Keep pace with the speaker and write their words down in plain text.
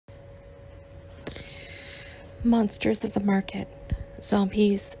Monsters of the Market,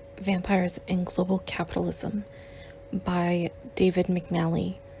 Zombies, Vampires, and Global Capitalism by David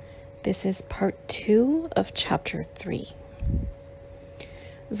McNally. This is part 2 of chapter 3.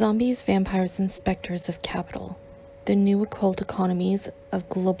 Zombies, Vampires, and Specters of Capital, the new occult economies of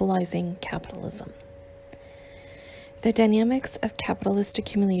globalizing capitalism. The dynamics of capitalist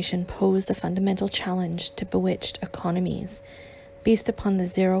accumulation pose a fundamental challenge to bewitched economies based upon the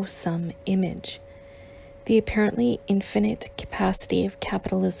zero-sum image. The apparently infinite capacity of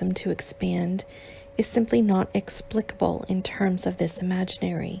capitalism to expand is simply not explicable in terms of this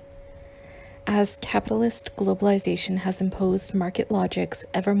imaginary. As capitalist globalization has imposed market logics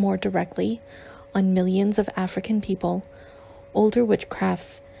ever more directly on millions of African people, older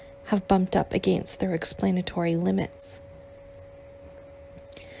witchcrafts have bumped up against their explanatory limits.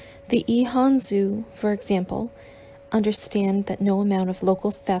 The Ihanzu, for example, understand that no amount of local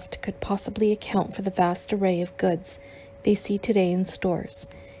theft could possibly account for the vast array of goods they see today in stores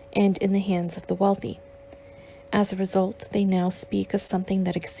and in the hands of the wealthy. As a result, they now speak of something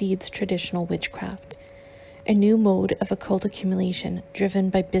that exceeds traditional witchcraft, a new mode of occult accumulation driven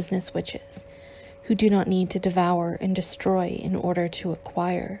by business witches, who do not need to devour and destroy in order to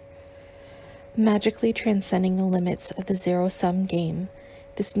acquire. Magically transcending the limits of the zero-sum game,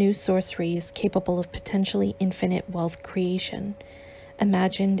 this new sorcery is capable of potentially infinite wealth creation,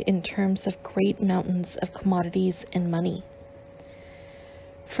 imagined in terms of great mountains of commodities and money.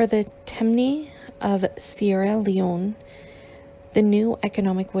 For the Temni of Sierra Leone, the new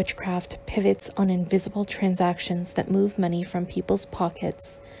economic witchcraft pivots on invisible transactions that move money from people's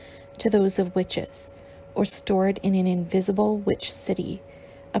pockets to those of witches, or stored in an invisible witch city,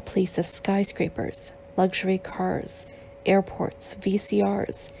 a place of skyscrapers, luxury cars, airports,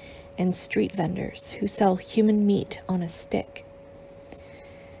 VCRs, and street vendors who sell human meat on a stick.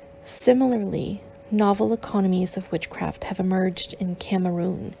 Similarly, novel economies of witchcraft have emerged in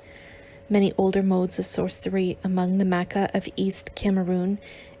Cameroon. Many older modes of sorcery among the Maka of East Cameroon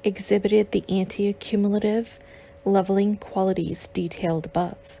exhibited the anti-accumulative, leveling qualities detailed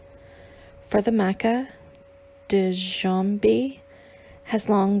above. For the Maka, Djembe has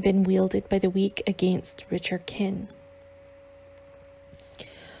long been wielded by the weak against richer kin.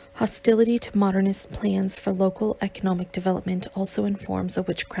 Hostility to modernist plans for local economic development also informs a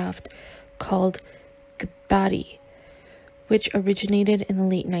witchcraft called Gbadi, which originated in the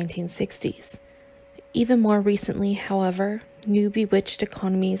late 1960s. Even more recently, however, new bewitched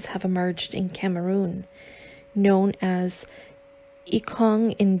economies have emerged in Cameroon, known as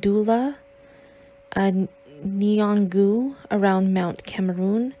Ikong Indula, Nyangu around Mount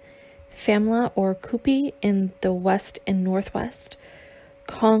Cameroon, Famla or Kupi in the west and northwest,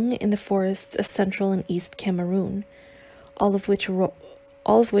 Kong in the forests of central and east Cameroon, all of which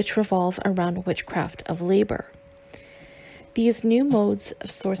revolve around witchcraft of labor. These new modes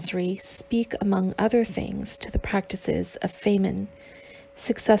of sorcery speak, among other things, to the practices of Femen,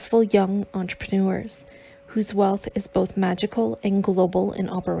 successful young entrepreneurs whose wealth is both magical and global in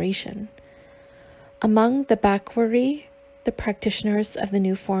operation. Among the Bakwari, the practitioners of the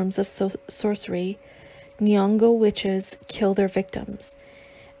new forms of sorcery, Nyongo witches kill their victims,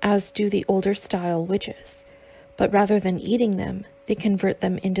 as do the older style witches, but rather than eating them, they convert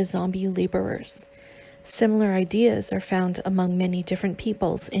them into zombie laborers. Similar ideas are found among many different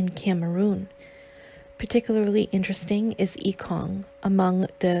peoples in Cameroon. Particularly interesting is Ikong among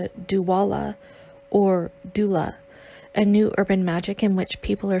the Douala or Dula, a new urban magic in which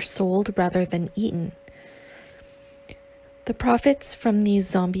people are sold rather than eaten. The profits from these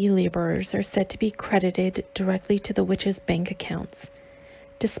zombie laborers are said to be credited directly to the witches' bank accounts.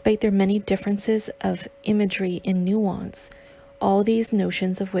 Despite their many differences of imagery and nuance, all these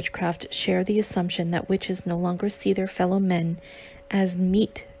notions of witchcraft share the assumption that witches no longer see their fellow men as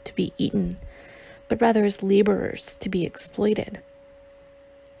meat to be eaten, but rather as laborers to be exploited.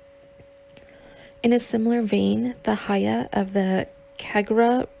 In a similar vein, the Haya of the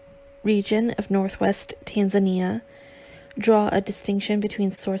Kagera region of northwest Tanzania draw a distinction between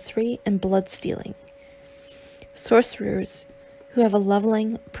sorcery and blood stealing. Sorcerers who have a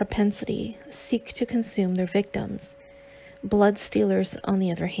leveling propensity seek to consume their victims. Blood stealers, on the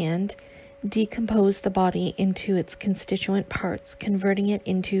other hand, decompose the body into its constituent parts, converting it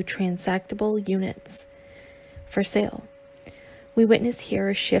into transactable units for sale. We witness here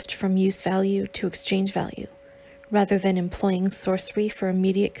a shift from use value to exchange value. Rather than employing sorcery for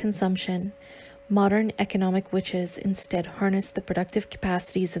immediate consumption, modern economic witches instead harness the productive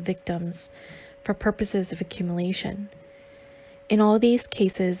capacities of victims for purposes of accumulation. In all these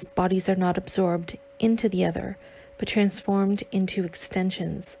cases, bodies are not absorbed into the other, but transformed into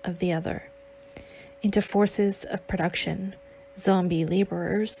extensions of the other. into forces of production, zombie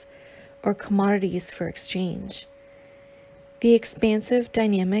laborers, or commodities for exchange. The expansive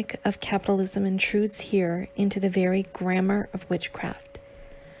dynamic of capitalism intrudes here into the very grammar of witchcraft.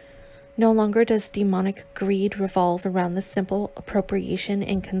 No longer does demonic greed revolve around the simple appropriation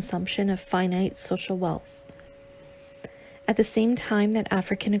and consumption of finite social wealth. At the same time that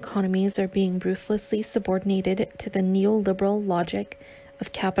African economies are being ruthlessly subordinated to the neoliberal logic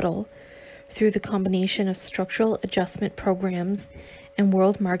of capital through the combination of structural adjustment programs and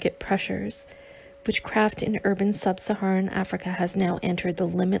world market pressures, witchcraft in urban sub-Saharan Africa has now entered the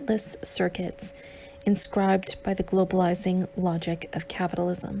limitless circuits inscribed by the globalizing logic of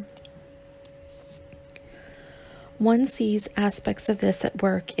capitalism. One sees aspects of this at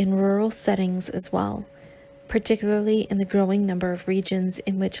work in rural settings as well, particularly in the growing number of regions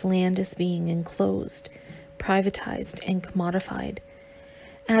in which land is being enclosed, privatized, and commodified.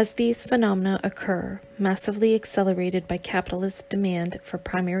 As these phenomena occur, massively accelerated by capitalist demand for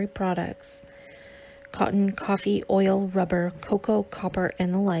primary products, cotton, coffee, oil, rubber, cocoa, copper,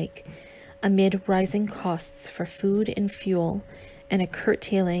 and the like, amid rising costs for food and fuel and a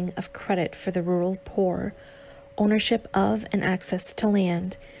curtailing of credit for the rural poor, ownership of and access to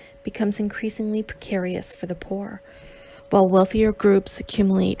land becomes increasingly precarious for the poor, while wealthier groups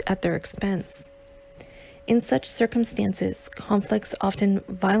accumulate at their expense. In such circumstances, conflicts, often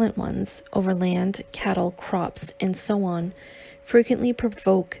violent ones, over land, cattle, crops, and so on, frequently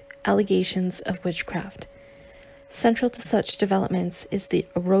provoke allegations of witchcraft. Central to such developments is the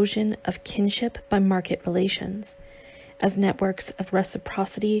erosion of kinship by market relations, as networks of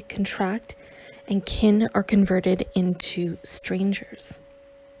reciprocity contract and kin are converted into strangers.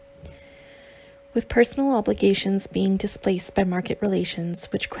 With personal obligations being displaced by market relations,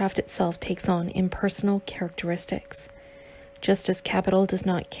 witchcraft itself takes on impersonal characteristics. Just as capital does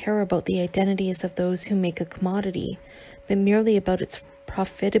not care about the identities of those who make a commodity, but merely about its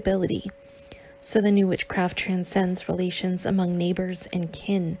profitability, so the new witchcraft transcends relations among neighbors and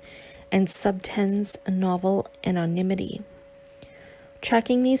kin, and subtends a novel anonymity.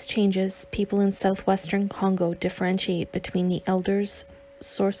 Tracking these changes, people in southwestern Congo differentiate between the elders'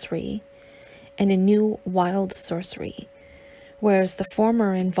 sorcery and a new wild sorcery, whereas the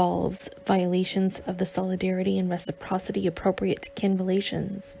former involves violations of the solidarity and reciprocity appropriate to kin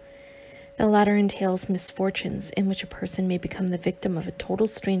relations. The latter entails misfortunes in which a person may become the victim of a total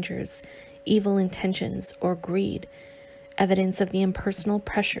stranger's evil intentions or greed, evidence of the impersonal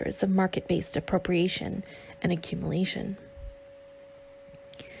pressures of market-based appropriation and accumulation.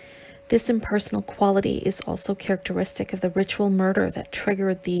 This impersonal quality is also characteristic of the ritual murder that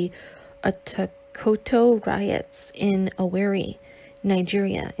triggered the Atakoto riots in Owerri,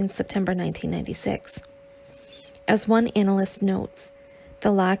 Nigeria, in September 1996. As one analyst notes,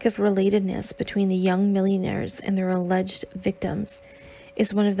 the lack of relatedness between the young millionaires and their alleged victims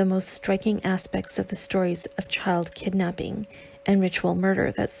is one of the most striking aspects of the stories of child kidnapping and ritual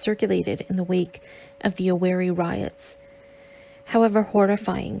murder that circulated in the wake of the Owerri riots. However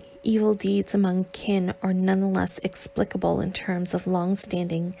horrifying, evil deeds among kin are nonetheless explicable in terms of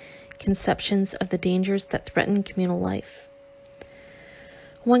long-standing conceptions of the dangers that threaten communal life.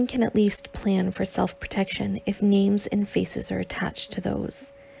 One can at least plan for self-protection if names and faces are attached to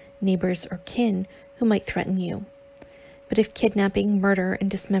those, neighbors or kin, who might threaten you. But if kidnapping, murder,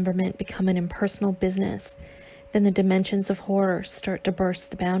 and dismemberment become an impersonal business, then the dimensions of horror start to burst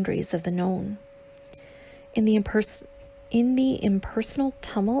the boundaries of the known. In the impersonal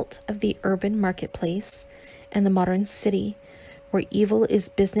tumult of the urban marketplace and the modern city, where evil is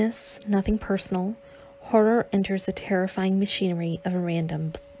business, nothing personal, horror enters the terrifying machinery of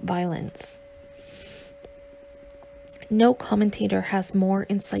random violence. No commentator has more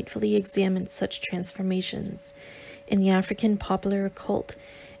insightfully examined such transformations in the African popular occult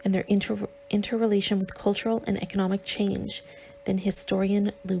and their interrelation with cultural and economic change than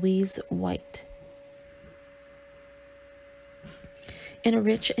historian Louise White. In a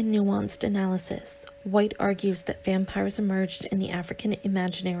rich and nuanced analysis, White argues that vampires emerged in the African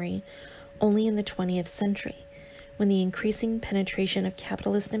imaginary only in the 20th century, when the increasing penetration of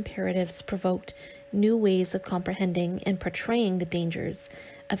capitalist imperatives provoked new ways of comprehending and portraying the dangers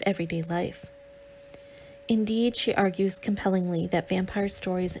of everyday life. Indeed, she argues compellingly that vampire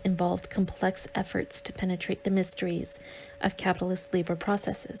stories involved complex efforts to penetrate the mysteries of capitalist labor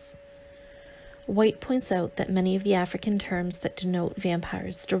processes. White points out that many of the African terms that denote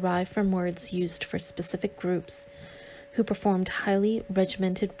vampires derive from words used for specific groups who performed highly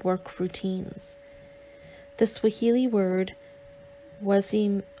regimented work routines. The Swahili word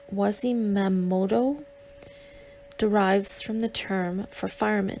wazimamoto derives from the term for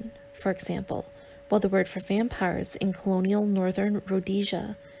firemen, for example, while the word for vampires in colonial northern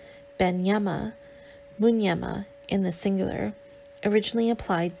Rhodesia, Benyama, Munyama in the singular, originally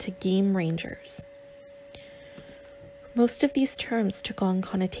applied to game rangers. Most of these terms took on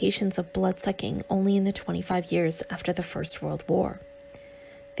connotations of bloodsucking only in the 25 years after the First World War.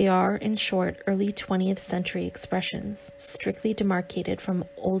 They are, in short, early 20th century expressions, strictly demarcated from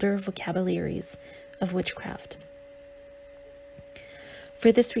older vocabularies of witchcraft.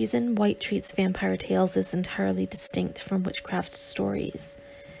 For this reason, White treats vampire tales as entirely distinct from witchcraft stories.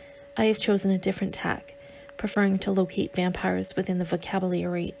 I have chosen a different tack, preferring to locate vampires within the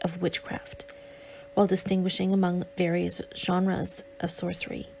vocabulary of witchcraft, while distinguishing among various genres of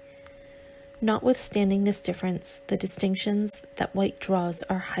sorcery. Notwithstanding this difference, the distinctions that White draws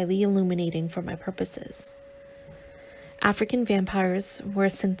are highly illuminating for my purposes. African vampires were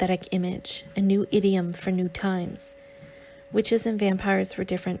a synthetic image, a new idiom for new times. Witches and vampires were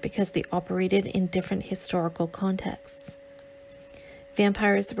different because they operated in different historical contexts.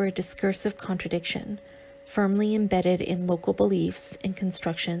 Vampires were a discursive contradiction, firmly embedded in local beliefs and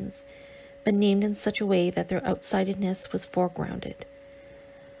constructions, but named in such a way that their outsidedness was foregrounded.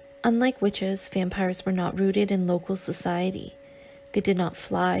 Unlike witches, vampires were not rooted in local society. They did not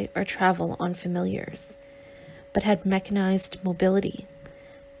fly or travel on familiars, but had mechanized mobility.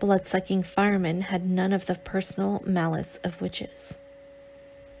 Blood-sucking firemen had none of the personal malice of witches.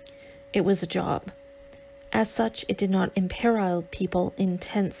 It was a job. As such, it did not imperil people in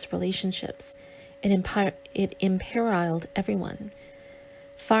tense relationships. It imperiled everyone.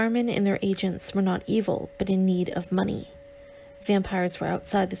 Firemen and their agents were not evil, but in need of money. Vampires were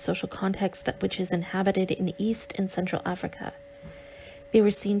outside the social context that witches inhabited in East and Central Africa. They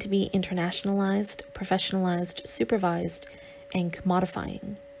were seen to be internationalized, professionalized, supervised, and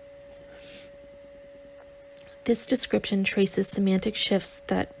commodifying. This description traces semantic shifts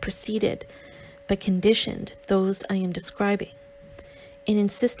that preceded, but conditioned, those I am describing. In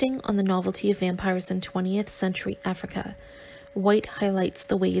insisting on the novelty of vampires in 20th century Africa, White highlights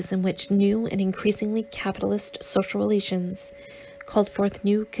the ways in which new and increasingly capitalist social relations called forth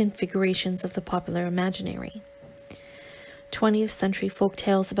new configurations of the popular imaginary. 20th century folk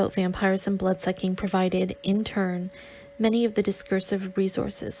tales about vampires and bloodsucking provided, in turn, many of the discursive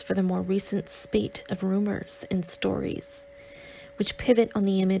resources for the more recent spate of rumors and stories, which pivot on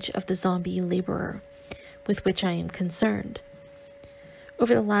the image of the zombie laborer, with which I am concerned.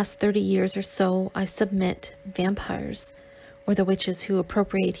 Over the last 30 years or so, I submit vampires, or the witches who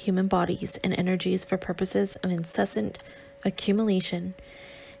appropriate human bodies and energies for purposes of incessant accumulation,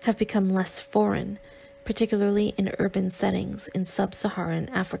 have become less foreign, particularly in urban settings in sub-Saharan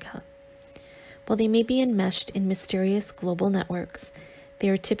Africa. While they may be enmeshed in mysterious global networks, they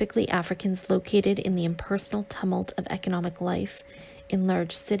are typically Africans located in the impersonal tumult of economic life in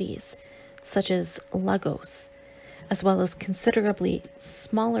large cities, such as Lagos, as well as considerably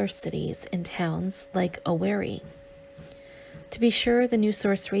smaller cities and towns like Owerri. To be sure, the new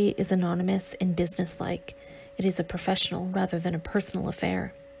sorcery is anonymous and businesslike. It is a professional rather than a personal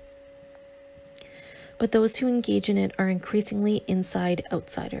affair. But those who engage in it are increasingly inside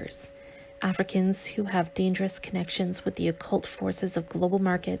outsiders, Africans who have dangerous connections with the occult forces of global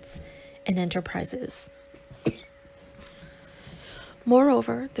markets and enterprises.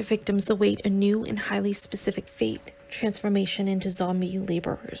 Moreover, the victims await a new and highly specific fate, transformation into zombie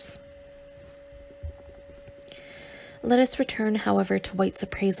laborers. Let us return, however, to White's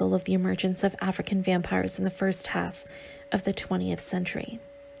appraisal of the emergence of African vampires in the first half of the 20th century.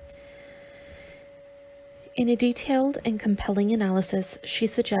 In a detailed and compelling analysis, she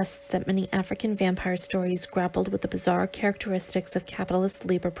suggests that many African vampire stories grappled with the bizarre characteristics of capitalist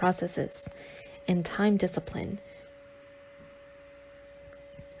labor processes and time discipline,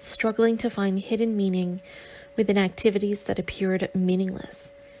 struggling to find hidden meaning within activities that appeared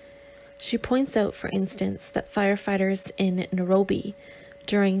meaningless. She points out, for instance, that firefighters in Nairobi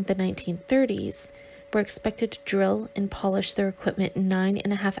during the 1930s were expected to drill and polish their equipment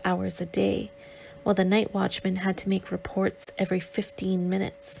 9.5 hours a day, while the night watchman had to make reports every 15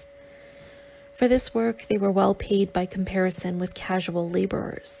 minutes. For this work, they were well paid by comparison with casual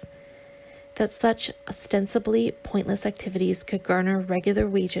laborers. That such ostensibly pointless activities could garner regular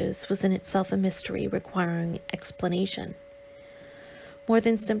wages was in itself a mystery requiring explanation. More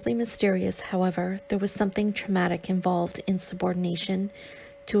than simply mysterious, however, there was something traumatic involved in subordination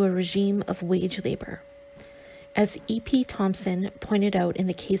to a regime of wage labor. As E.P. Thompson pointed out in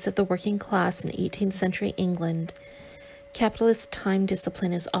the case of the working class in 18th century England, capitalist time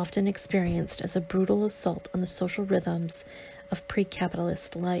discipline is often experienced as a brutal assault on the social rhythms of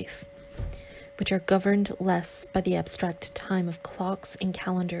pre-capitalist life. which are governed less by the abstract time of clocks and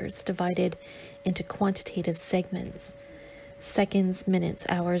calendars divided into quantitative segments, seconds, minutes,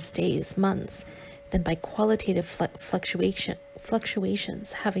 hours, days, months, than by qualitative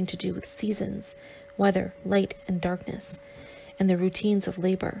fluctuations having to do with seasons, weather, light and darkness, and the routines of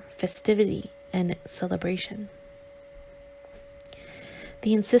labor, festivity, and celebration.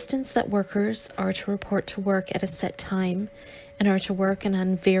 The insistence that workers are to report to work at a set time and are to work an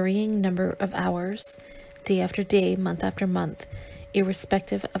unvarying number of hours, day after day, month after month,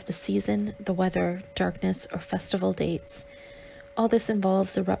 irrespective of the season, the weather, darkness, or festival dates. All this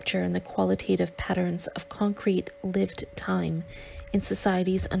involves a rupture in the qualitative patterns of concrete lived time in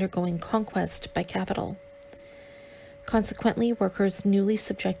societies undergoing conquest by capital. Consequently, workers newly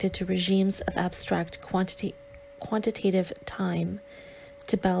subjected to regimes of abstract quantitative time,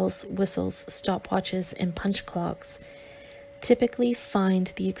 to bells, whistles, stopwatches, and punch clocks, typically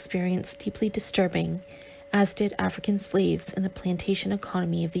find the experience deeply disturbing, as did African slaves in the plantation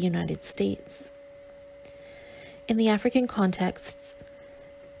economy of the United States. In the African contexts,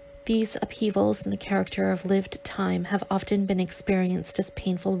 these upheavals in the character of lived time have often been experienced as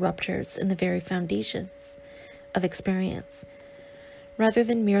painful ruptures in the very foundations of experience. Rather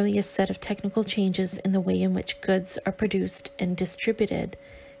than merely a set of technical changes in the way in which goods are produced and distributed,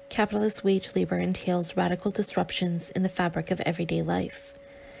 capitalist wage labor entails radical disruptions in the fabric of everyday life,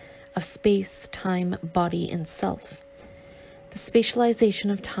 of space, time, body, and self. The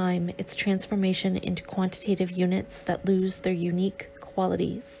spatialization of time, its transformation into quantitative units that lose their unique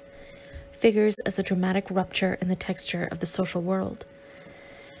qualities, figures as a dramatic rupture in the texture of the social world.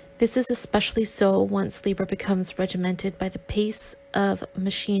 This is especially so once labor becomes regimented by the pace of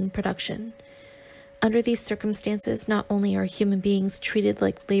machine production. Under these circumstances, not only are human beings treated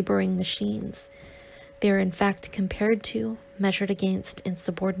like laboring machines, they are in fact compared to, measured against, and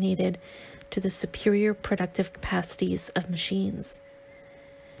subordinated to the superior productive capacities of machines.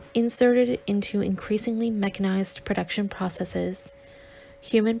 Inserted into increasingly mechanized production processes,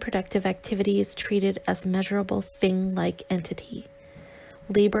 human productive activity is treated as a measurable thing-like entity.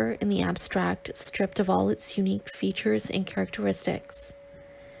 Labor in the abstract, stripped of all its unique features and characteristics.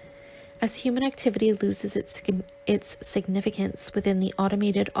 As human activity loses its significance within the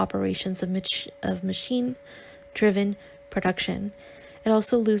automated operations of machine-driven production, it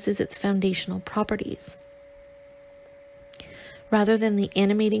also loses its foundational properties. Rather than the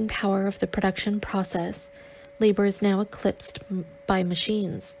animating power of the production process, labor is now eclipsed by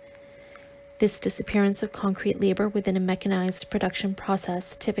machines. This disappearance of concrete labor within a mechanized production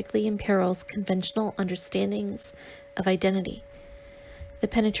process typically imperils conventional understandings of identity. The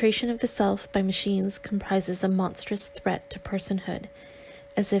penetration of the self by machines comprises a monstrous threat to personhood,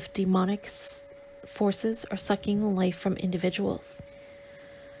 as if demonic forces are sucking the life from individuals.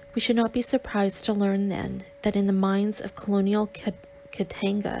 We should not be surprised to learn, then, that in the minds of colonial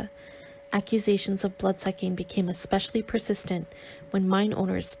Katanga, accusations of bloodsucking became especially persistent when mine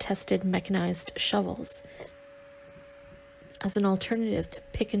owners tested mechanized shovels as an alternative to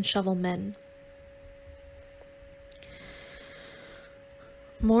pick and shovel men.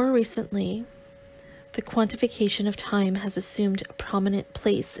 More recently, the quantification of time has assumed a prominent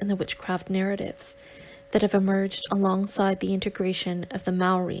place in the witchcraft narratives that have emerged alongside the integration of the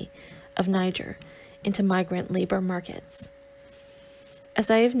Maori of Niger into migrant labor markets. As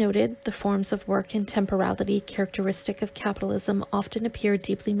I have noted, the forms of work and temporality characteristic of capitalism often appear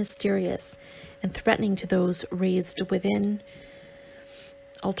deeply mysterious and threatening to those raised within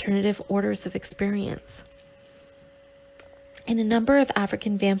alternative orders of experience. In a number of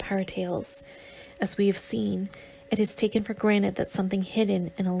African vampire tales, as we have seen, it is taken for granted that something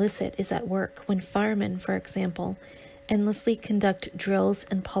hidden and illicit is at work when firemen, for example, endlessly conduct drills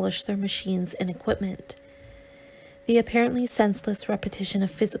and polish their machines and equipment. The apparently senseless repetition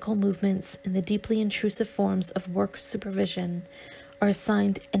of physical movements and the deeply intrusive forms of work supervision are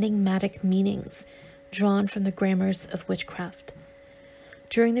assigned enigmatic meanings drawn from the grammars of witchcraft.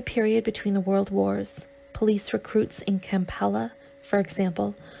 During the period between the world wars, police recruits in Kampala, for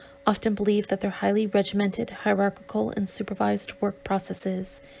example, often believed that their highly regimented, hierarchical, and supervised work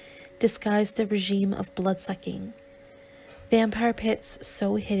processes disguised the regime of bloodsucking. Vampire pits,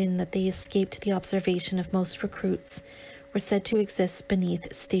 so hidden that they escaped the observation of most recruits, were said to exist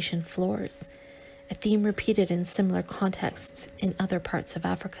beneath station floors, a theme repeated in similar contexts in other parts of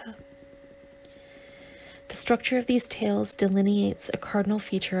Africa. The structure of these tales delineates a cardinal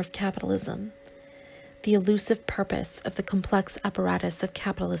feature of capitalism: the elusive purpose of the complex apparatus of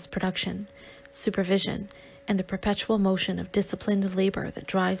capitalist production, supervision, and the perpetual motion of disciplined labor that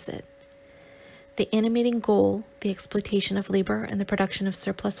drives it. The animating goal, the exploitation of labor and the production of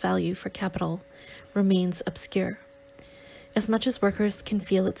surplus value for capital, remains obscure. As much as workers can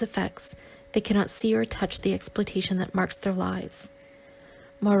feel its effects, they cannot see or touch the exploitation that marks their lives.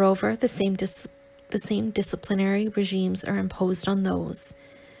 Moreover, the same disciplinary regimes are imposed on those,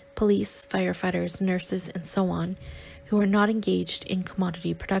 police, firefighters, nurses, and so on, who are not engaged in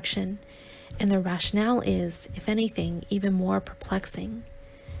commodity production, and their rationale is, if anything, even more perplexing.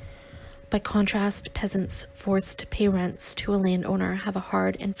 By contrast, peasants forced to pay rents to a landowner have a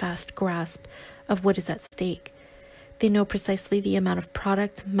hard and fast grasp of what is at stake. They know precisely the amount of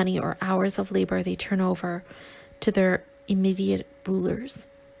product, money, or hours of labor they turn over to their immediate rulers.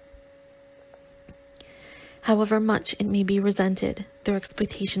 However much it may be resented, their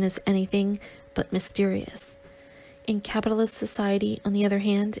exploitation is anything but mysterious. In capitalist society, on the other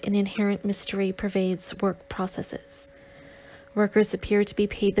hand, an inherent mystery pervades work processes. Workers appear to be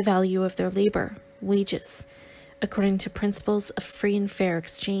paid the value of their labor, wages, according to principles of free and fair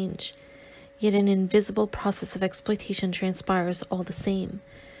exchange. Yet an invisible process of exploitation transpires all the same,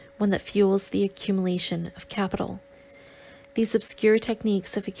 one that fuels the accumulation of capital. These obscure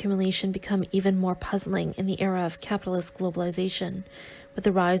techniques of accumulation become even more puzzling in the era of capitalist globalization, with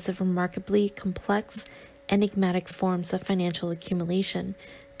the rise of remarkably complex, enigmatic forms of financial accumulation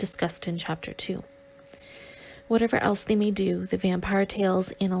discussed in Chapter 2. Whatever else they may do, the vampire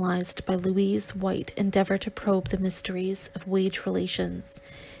tales analyzed by Louise White endeavor to probe the mysteries of wage relations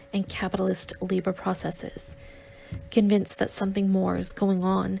and capitalist labor processes, convinced that something more is going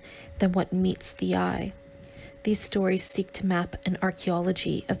on than what meets the eye. These stories seek to map an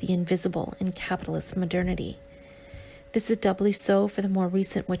archaeology of the invisible in capitalist modernity. This is doubly so for the more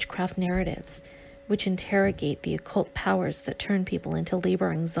recent witchcraft narratives, which interrogate the occult powers that turn people into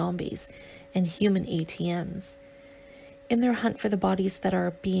laboring zombies and human ATMs. In their hunt for the bodies that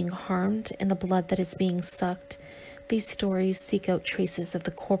are being harmed and the blood that is being sucked, these stories seek out traces of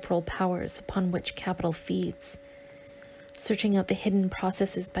the corporal powers upon which capital feeds, searching out the hidden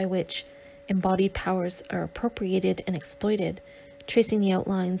processes by which embodied powers are appropriated and exploited, tracing the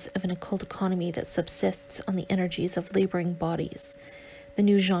outlines of an occult economy that subsists on the energies of laboring bodies. The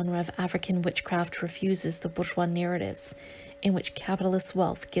new genre of African witchcraft refuses the bourgeois narratives in which capitalist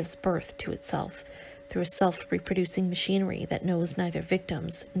wealth gives birth to itself through a self-reproducing machinery that knows neither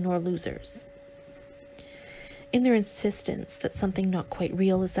victims nor losers. In their insistence that something not quite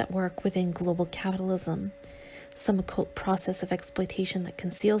real is at work within global capitalism, some occult process of exploitation that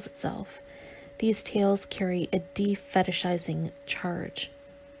conceals itself, these tales carry a defetishizing charge.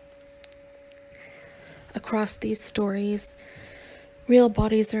 Across these stories, real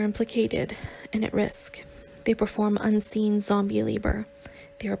bodies are implicated and at risk. They perform unseen zombie labor.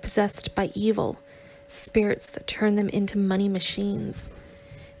 They are possessed by evil, spirits that turn them into money machines.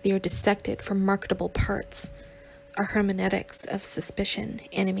 They are dissected for marketable parts. A hermeneutics of suspicion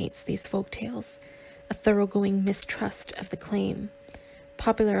animates these folktales, a thoroughgoing mistrust of the claim,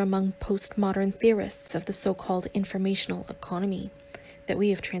 popular among postmodern theorists of the so-called informational economy, that we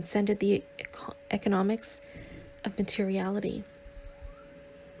have transcended the economics of materiality.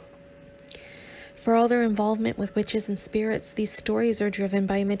 For all their involvement with witches and spirits, these stories are driven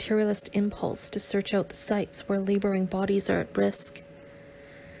by a materialist impulse to search out the sites where laboring bodies are at risk.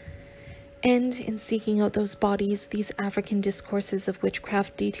 And in seeking out those bodies, these African discourses of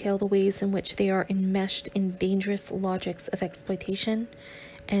witchcraft detail the ways in which they are enmeshed in dangerous logics of exploitation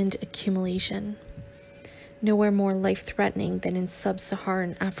and accumulation, nowhere more life-threatening than in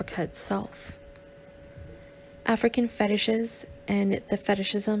sub-Saharan Africa itself. African fetishes and the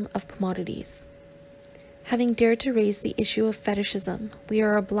fetishism of commodities. Having dared to raise the issue of fetishism, we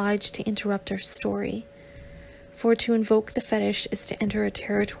are obliged to interrupt our story. For to invoke the fetish is to enter a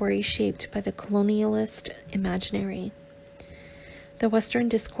territory shaped by the colonialist imaginary. The Western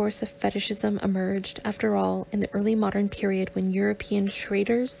discourse of fetishism emerged, after all, in the early modern period when European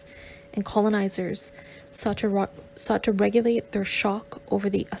traders and colonizers sought to regulate their shock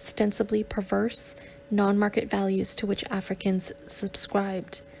over the ostensibly perverse, non-market values to which Africans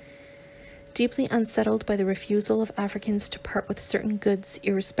subscribed. Deeply unsettled by the refusal of Africans to part with certain goods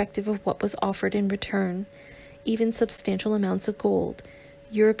irrespective of what was offered in return, even substantial amounts of gold,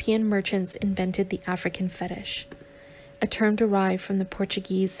 European merchants invented the African fetish, a term derived from the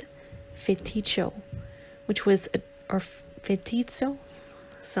Portuguese feticho, which was, or fetizo,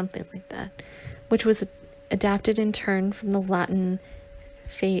 something like that, which was adapted in turn from the Latin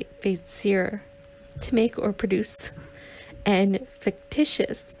faciere, to make or produce, and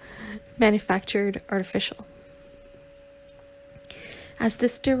fictitious, manufactured, artificial. As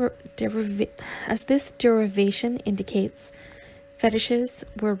this derivation indicates, Fetishes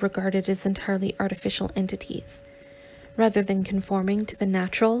were regarded as entirely artificial entities. Rather than conforming to the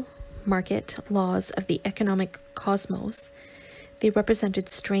natural market laws of the economic cosmos, they represented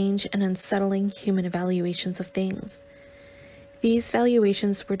strange and unsettling human evaluations of things. These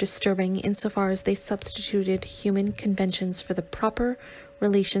valuations were disturbing insofar as they substituted human conventions for the proper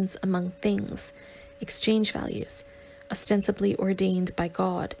relations among things, exchange values, ostensibly ordained by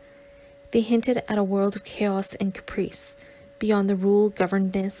God. They hinted at a world of chaos and caprice, beyond the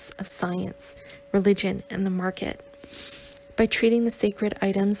rule-governedness of science, religion, and the market. By treating the sacred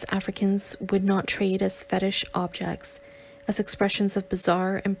items Africans would not trade as fetish objects, as expressions of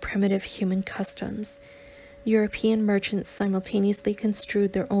bizarre and primitive human customs, European merchants simultaneously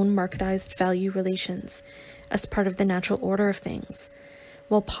construed their own marketized value relations as part of the natural order of things,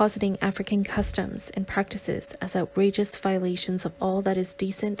 while positing African customs and practices as outrageous violations of all that is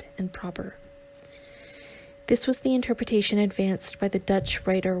decent and proper. This was the interpretation advanced by the Dutch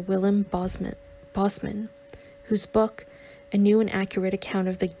writer Willem Bosman, whose book, A New and Accurate Account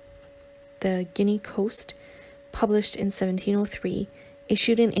of the Guinea Coast, published in 1703,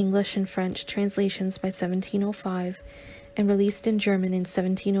 issued in English and French translations by 1705, and released in German in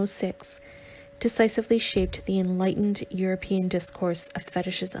 1706, decisively shaped the enlightened European discourse of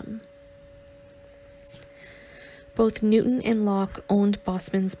fetishism. Both Newton and Locke owned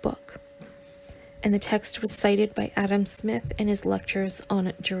Bosman's book, and the text was cited by Adam Smith in his lectures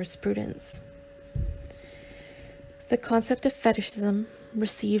on jurisprudence. The concept of fetishism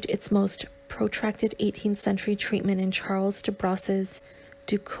received its most protracted 18th century treatment in Charles de Brosse's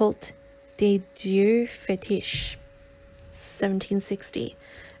Du Culte des Dieux Fétiches, 1760,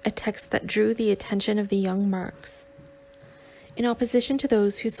 a text that drew the attention of the young Marx. In opposition to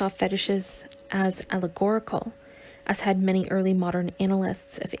those who saw fetishes as allegorical, as had many early modern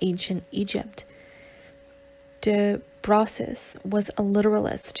analysts of ancient Egypt, de Brosses was a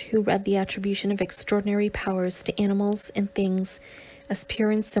literalist who read the attribution of extraordinary powers to animals and things as pure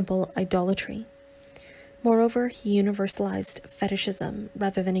and simple idolatry. Moreover, he universalized fetishism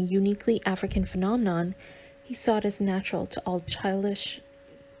rather than a uniquely African phenomenon. He saw it as natural to all childish,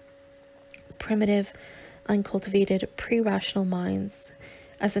 primitive, uncultivated, pre-rational minds,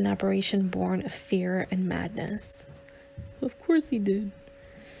 as an aberration born of fear and madness. Of course he did.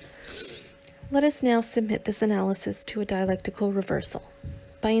 Let us now submit this analysis to a dialectical reversal.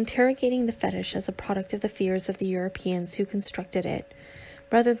 By interrogating the fetish as a product of the fears of the Europeans who constructed it,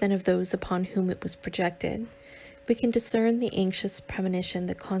 rather than of those upon whom it was projected, we can discern the anxious premonition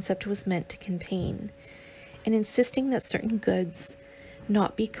the concept was meant to contain. In insisting that certain goods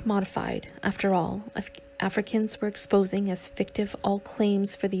not be commodified, after all, Africans were exposing as fictive all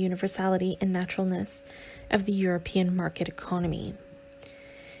claims for the universality and naturalness of the European market economy.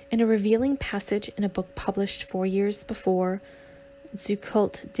 In a revealing passage in a book published 4 years before, Du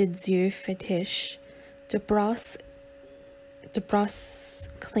Culte des Dieux Fétiches, de Brosse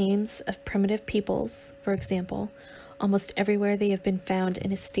claims of primitive peoples, for example, almost everywhere they have been found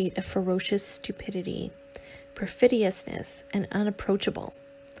in a state of ferocious stupidity, perfidiousness, and unapproachable.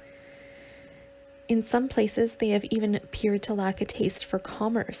 In some places, they have even appeared to lack a taste for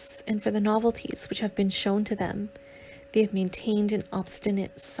commerce and for the novelties which have been shown to them. They have maintained an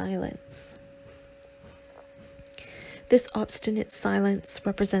obstinate silence. This obstinate silence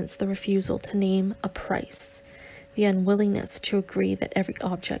represents the refusal to name a price, the unwillingness to agree that every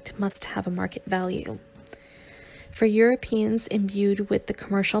object must have a market value. For Europeans imbued with the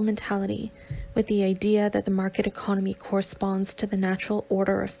commercial mentality, with the idea that the market economy corresponds to the natural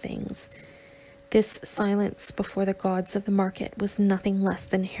order of things, this silence before the gods of the market was nothing less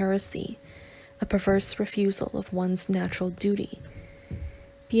than heresy, a perverse refusal of one's natural duty.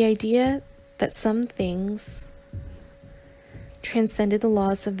 The idea that some things transcended the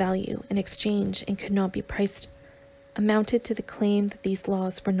laws of value and exchange and could not be priced amounted to the claim that these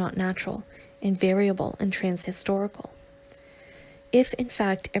laws were not natural, invariable, and transhistorical. If, in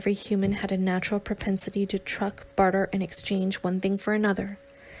fact, every human had a natural propensity to truck, barter, and exchange one thing for another,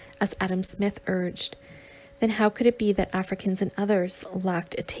 as Adam Smith urged, then how could it be that Africans and others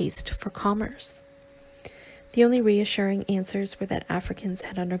lacked a taste for commerce? The only reassuring answers were that Africans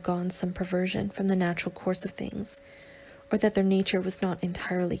had undergone some perversion from the natural course of things, or that their nature was not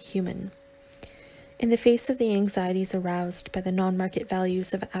entirely human. In the face of the anxieties aroused by the non-market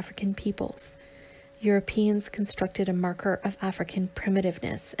values of African peoples, Europeans constructed a marker of African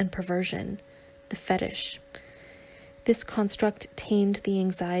primitiveness and perversion, the fetish. This construct tamed the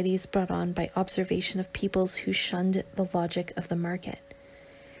anxieties brought on by observation of peoples who shunned the logic of the market.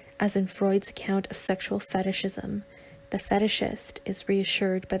 As in Freud's account of sexual fetishism, the fetishist is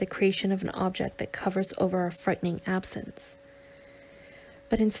reassured by the creation of an object that covers over a frightening absence.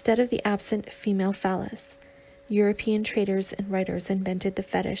 But instead of the absent female phallus, European traders and writers invented the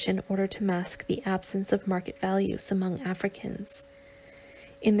fetish in order to mask the absence of market values among Africans.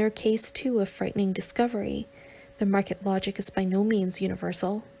 In their case, too, of frightening discovery, the market logic is by no means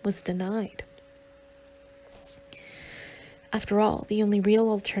universal, was denied. After all, the only real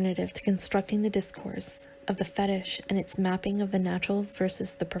alternative to constructing the discourse of the fetish and its mapping of the natural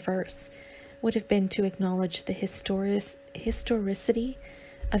versus the perverse would have been to acknowledge the historicity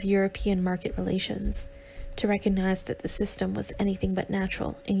of European market relations, to recognize that the system was anything but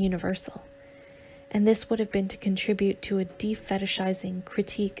natural and universal. And this would have been to contribute to a defetishizing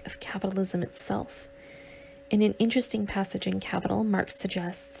critique of capitalism itself. In an interesting passage in Capital, Marx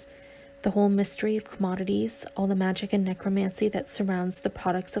suggests the whole mystery of commodities, all the magic and necromancy that surrounds the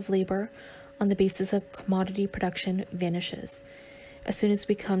products of labor on the basis of commodity production vanishes as soon as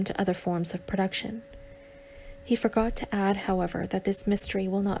we come to other forms of production. He forgot to add, however, that this mystery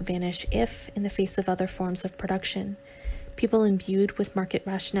will not vanish if, in the face of other forms of production, people imbued with market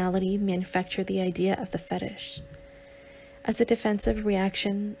rationality manufacture the idea of the fetish. As a defensive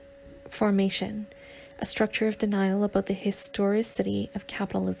reaction formation, a structure of denial about the historicity of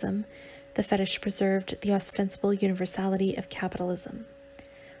capitalism, the fetish preserved the ostensible universality of capitalism.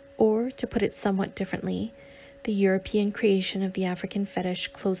 Or, to put it somewhat differently, the European creation of the African fetish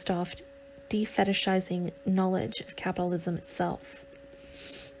closed off defetishizing knowledge of capitalism itself.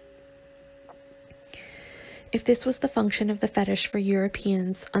 If this was the function of the fetish for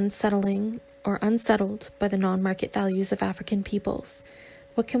Europeans, unsettling or unsettled by the non-market values of African peoples,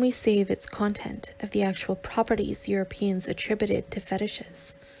 what can we say of its content, of the actual properties Europeans attributed to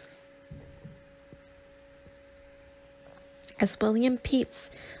fetishes? As William Peets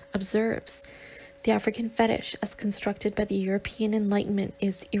observes, the African fetish, as constructed by the European Enlightenment,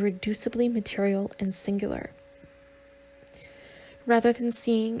 is irreducibly material and singular. Rather than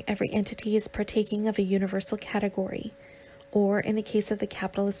seeing every entity as partaking of a universal category, or, in the case of the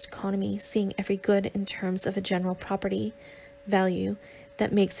capitalist economy, seeing every good in terms of a general property value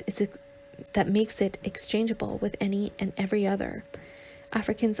that makes it exchangeable with any and every other,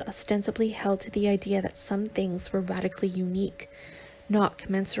 Africans ostensibly held to the idea that some things were radically unique, not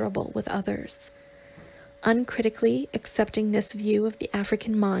commensurable with others. Uncritically accepting this view of the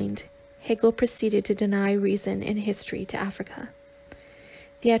African mind, Hegel proceeded to deny reason and history to Africa.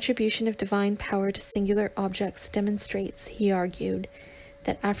 The attribution of divine power to singular objects demonstrates, he argued,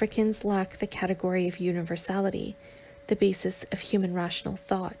 that Africans lack the category of universality, the basis of human rational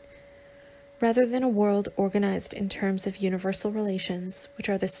thought. Rather than a world organized in terms of universal relations, which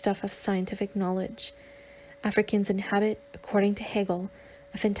are the stuff of scientific knowledge, Africans inhabit, according to Hegel,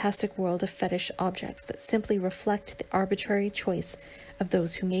 a fantastic world of fetish objects that simply reflect the arbitrary choice of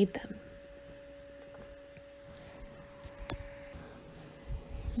those who made them.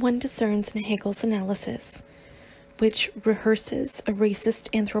 One discerns in Hegel's analysis, which rehearses a racist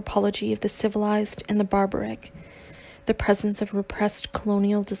anthropology of the civilized and the barbaric, the presence of repressed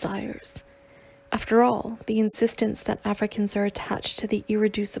colonial desires. After all, the insistence that Africans are attached to the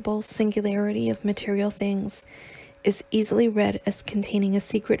irreducible singularity of material things is easily read as containing a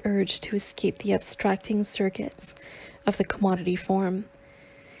secret urge to escape the abstracting circuits of the commodity form.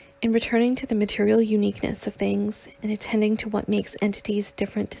 In returning to the material uniqueness of things and attending to what makes entities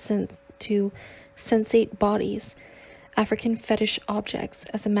different to sensate bodies, African fetish objects,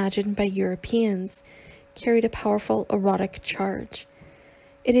 as imagined by Europeans, carried a powerful erotic charge.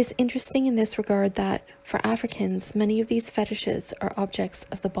 It is interesting in this regard that, for Africans, many of these fetishes are objects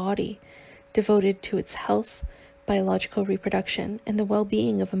of the body, devoted to its health, biological reproduction, and the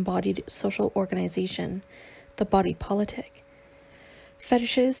well-being of embodied social organization, the body politic.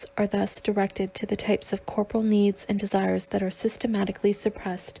 Fetishes are thus directed to the types of corporal needs and desires that are systematically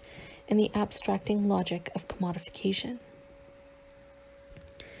suppressed in the abstracting logic of commodification.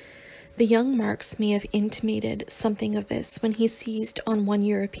 The young Marx may have intimated something of this when he seized on one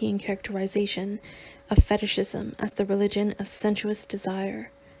European characterization of fetishism as the religion of sensuous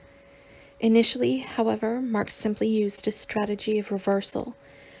desire. Initially, however, Marx simply used a strategy of reversal,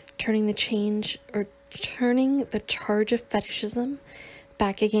 turning the charge of fetishism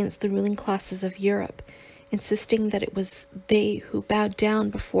back against the ruling classes of Europe, insisting that it was they who bowed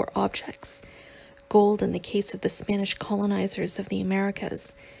down before objects, gold in the case of the Spanish colonizers of the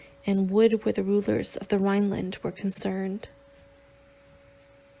Americas, and wood where the rulers of the Rhineland were concerned.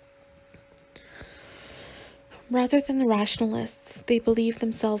 Rather than the rationalists they believed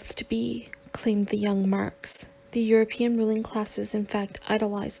themselves to be, claimed the young Marx, the European ruling classes in fact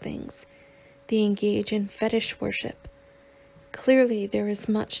idolize things. They engage in fetish worship. Clearly there is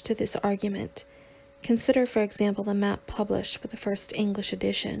much to this argument, Consider, for example, the map published with the first English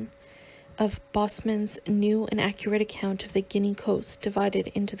edition of Bosman's new and accurate account of the Guinea coast divided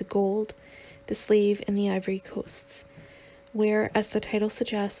into the gold, the slave, and the ivory coasts, where, as the title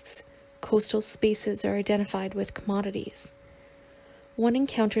suggests, coastal spaces are identified with commodities. One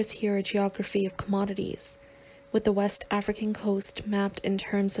encounters here a geography of commodities, with the West African coast mapped in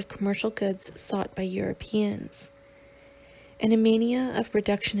terms of commercial goods sought by Europeans. In a mania of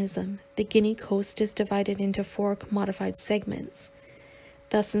reductionism, the Guinea coast is divided into 4 commodified segments,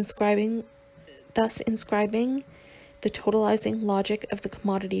 thus inscribing the totalizing logic of the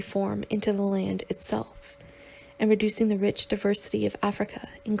commodity form into the land itself, and reducing the rich diversity of Africa,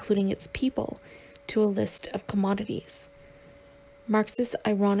 including its people, to a list of commodities. Marx's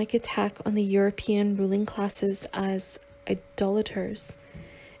ironic attack on the European ruling classes as idolaters,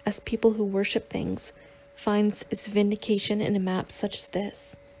 as people who worship things, finds its vindication in a map such as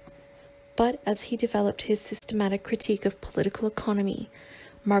this. But as he developed his systematic critique of political economy,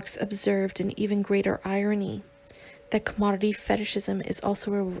 Marx observed an even greater irony, that commodity fetishism is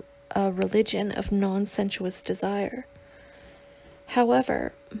also a religion of non-sensuous desire.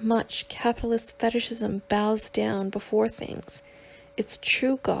 However much capitalist fetishism bows down before things, its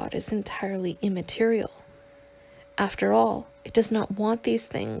true God is entirely immaterial. After all, it does not want these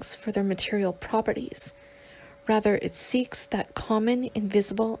things for their material properties. Rather, it seeks that common,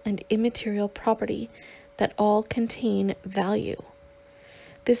 invisible, and immaterial property that all contain value.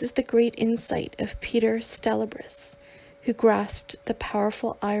 This is the great insight of Peter Stelibris, who grasped the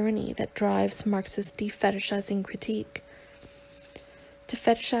powerful irony that drives Marx's defetishizing critique. To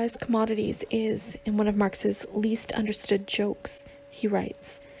fetishize commodities is, in one of Marx's least understood jokes, he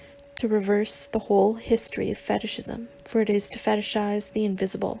writes, to reverse the whole history of fetishism, for it is to fetishize the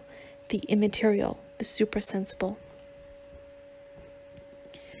invisible, the immaterial, the suprasensible.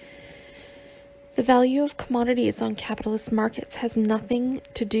 The value of commodities on capitalist markets has nothing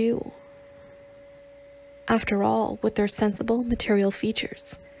to do, after all, with their sensible material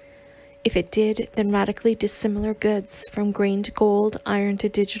features. If it did, then radically dissimilar goods, from grain to gold, iron to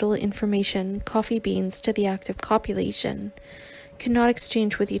digital information, coffee beans to the act of copulation, could not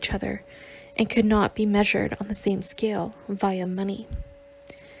exchange with each other, and could not be measured on the same scale via money.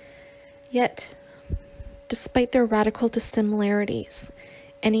 Yet, despite their radical dissimilarities,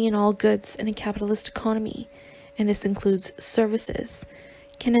 any and all goods in a capitalist economy, and this includes services,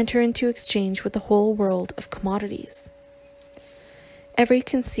 can enter into exchange with the whole world of commodities. Every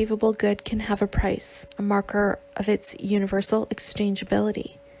conceivable good can have a price, a marker of its universal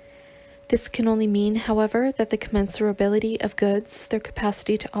exchangeability. This can only mean, however, that the commensurability of goods, their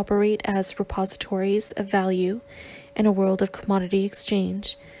capacity to operate as repositories of value in a world of commodity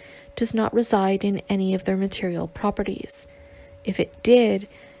exchange, does not reside in any of their material properties. If it did,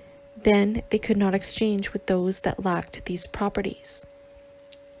 then they could not exchange with those that lacked these properties.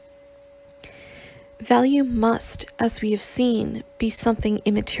 Value must, as we have seen, be something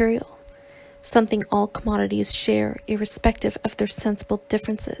immaterial, something all commodities share, irrespective of their sensible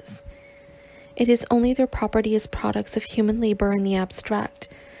differences. It is only their property as products of human labor in the abstract,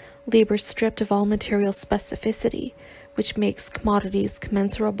 labor stripped of all material specificity, which makes commodities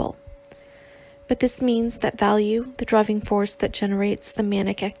commensurable. But this means that value, the driving force that generates the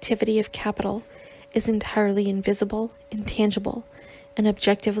manic activity of capital, is entirely invisible, intangible, an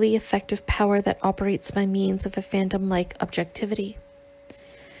objectively effective power that operates by means of a phantom-like objectivity.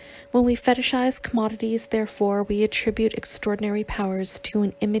 When we fetishize commodities, therefore, we attribute extraordinary powers to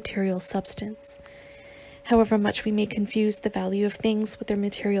an immaterial substance. However much we may confuse the value of things with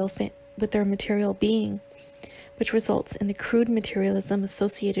their material being, which results in the crude materialism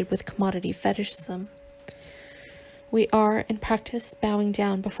associated with commodity fetishism, we are, in practice, bowing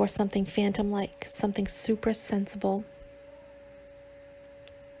down before something phantom-like, something suprasensible.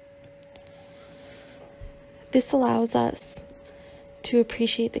 This allows us to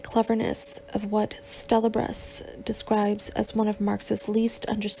appreciate the cleverness of what Stelibris describes as one of Marx's least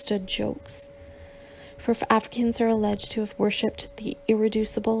understood jokes. For if Africans are alleged to have worshipped the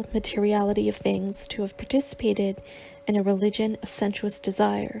irreducible materiality of things, to have participated in a religion of sensuous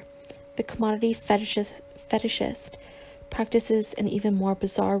desire, the commodity fetishist practices an even more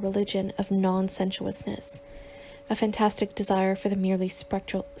bizarre religion of non-sensuousness, a fantastic desire for the merely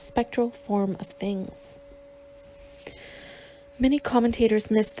spectral form of things. Many commentators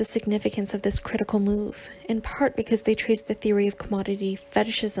miss the significance of this critical move, in part because they trace the theory of commodity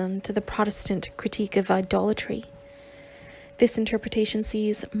fetishism to the Protestant critique of idolatry. This interpretation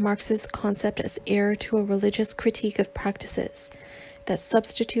sees Marx's concept as heir to a religious critique of practices that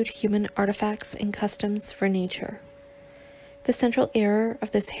substitute human artifacts and customs for nature. The central error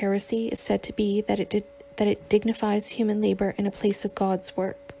of this heresy is said to be that it dignifies human labor in a place of God's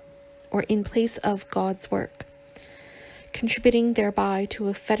work, or in place of God's work, contributing thereby to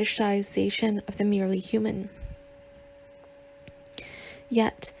a fetishization of the merely human.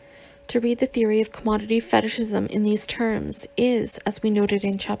 Yet, to read the theory of commodity fetishism in these terms is, as we noted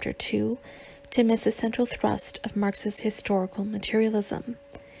in Chapter 2, to miss a central thrust of Marx's historical materialism,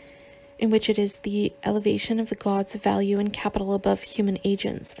 in which it is the elevation of the gods of value and capital above human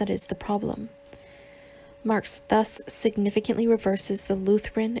agents that is the problem. Marx thus significantly reverses the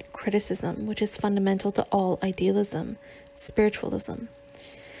Lutheran criticism, which is fundamental to all idealism, spiritualism,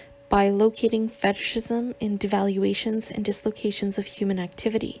 by locating fetishism in devaluations and dislocations of human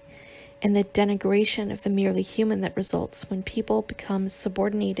activity, and the denigration of the merely human that results when people become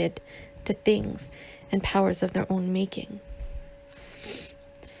subordinated to things and powers of their own making.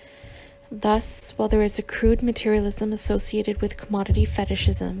 Thus, while there is a crude materialism associated with commodity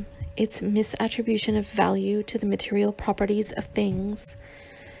fetishism, its misattribution of value to the material properties of things,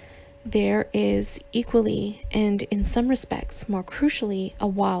 there is equally, and in some respects more crucially, a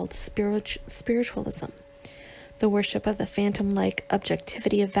wild spiritualism, the worship of the phantom-like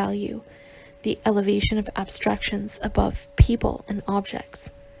objectivity of value, the elevation of abstractions above people and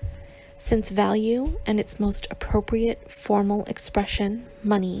objects. Since value, and its most appropriate formal expression,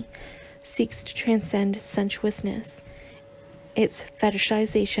 money, seeks to transcend sensuousness, its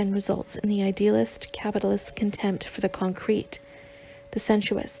fetishization results in the idealist capitalist contempt for the concrete, the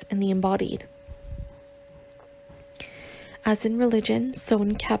sensuous, and the embodied. As in religion, so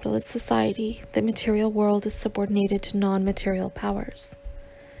in capitalist society, the material world is subordinated to non-material powers.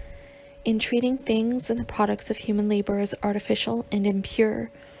 In treating things and the products of human labor as artificial and impure,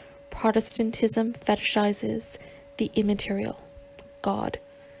 Protestantism fetishizes the immaterial, God.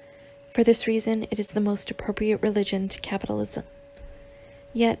 For this reason, it is the most appropriate religion to capitalism.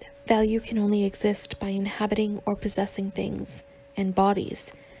 Yet, value can only exist by inhabiting or possessing things and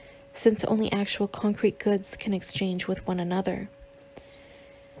bodies, since only actual concrete goods can exchange with one another.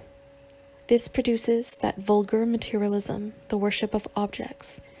 This produces that vulgar materialism, the worship of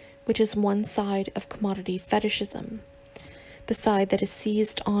objects, which is one side of commodity fetishism, the side that is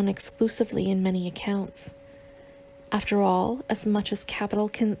seized on exclusively in many accounts. After all, as much as capital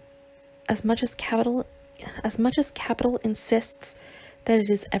insists that it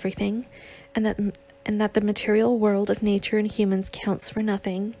is everything, and that the material world of nature and humans counts for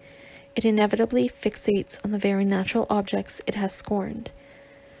nothing, it inevitably fixates on the very natural objects it has scorned.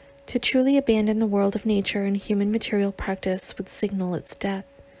 To truly abandon the world of nature and human material practice would signal its death.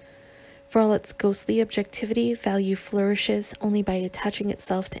 For all its ghostly objectivity, value flourishes only by attaching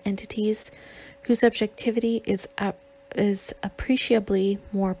itself to entities whose objectivity is appreciably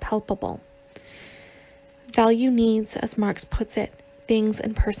more palpable. Value needs, as Marx puts it, things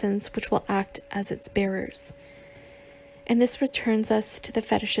and persons which will act as its bearers. And this returns us to the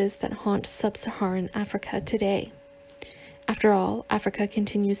fetishes that haunt sub-Saharan Africa today. After all, Africa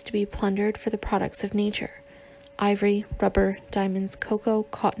continues to be plundered for the products of nature: ivory, rubber, diamonds, cocoa,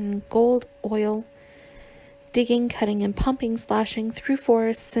 cotton, gold, oil. Digging, cutting, and pumping, slashing through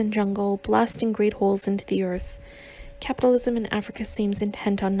forests and jungle, blasting great holes into the earth, capitalism in Africa seems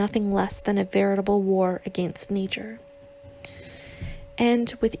intent on nothing less than a veritable war against nature.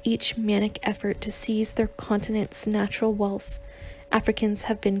 And with each manic effort to seize their continent's natural wealth, Africans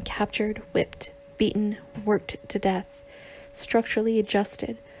have been captured, whipped, beaten, worked to death, structurally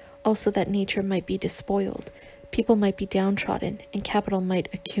adjusted, also that nature might be despoiled, people might be downtrodden, and capital might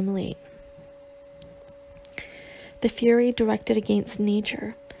accumulate. The fury directed against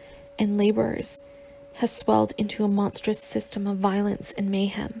nature and laborers has swelled into a monstrous system of violence and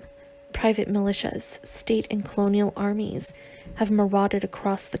mayhem. Private militias, state and colonial armies have marauded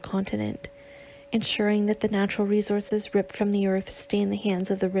across the continent, ensuring that the natural resources ripped from the earth stay in the hands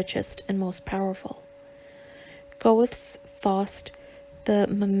of the richest and most powerful. Goethe's Faust, the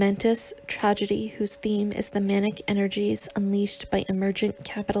momentous tragedy whose theme is the manic energies unleashed by emergent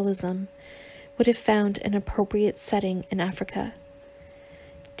capitalism, would have found an appropriate setting in Africa.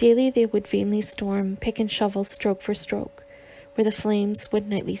 Daily they would vainly storm, pick and shovel stroke for stroke. Where the flames would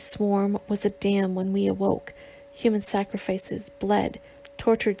nightly swarm was a dam when we awoke. Human sacrifices bled,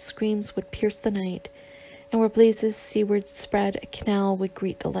 tortured screams would pierce the night, and where blazes seaward spread, a canal would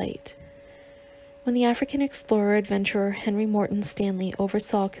greet the light. When the African explorer-adventurer Henry Morton Stanley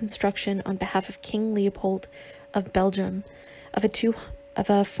oversaw construction on behalf of King Leopold of Belgium of a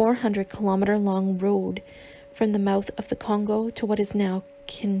 400-kilometer-long road from the mouth of the Congo to what is now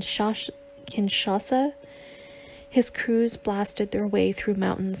Kinshasa, his crews blasted their way through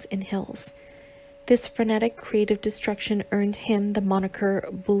mountains and hills. This frenetic creative destruction earned him the moniker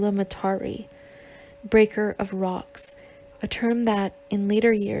Bulamatari, breaker of rocks, a term that, in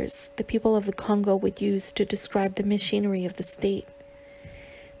later years, the people of the Congo would use to describe the machinery of the state.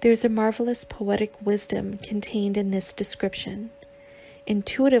 There is a marvelous poetic wisdom contained in this description.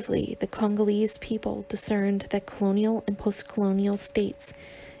 Intuitively, the Congolese people discerned that colonial and post-colonial states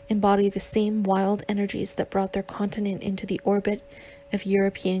embody the same wild energies that brought their continent into the orbit of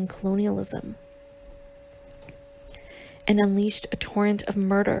European colonialism, and unleashed a torrent of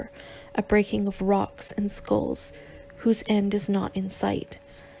murder, a breaking of rocks and skulls, whose end is not in sight.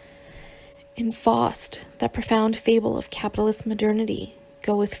 In Faust, that profound fable of capitalist modernity,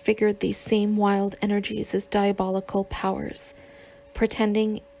 Goethe figured these same wild energies as diabolical powers,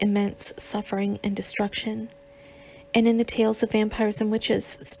 portending immense suffering and destruction. And in the tales of vampires and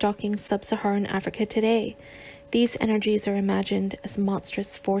witches stalking sub-Saharan Africa today, these energies are imagined as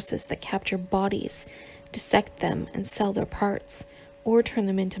monstrous forces that capture bodies, dissect them and sell their parts, or turn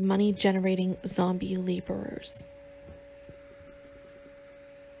them into money-generating zombie laborers.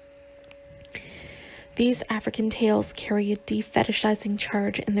 These African tales carry a defetishizing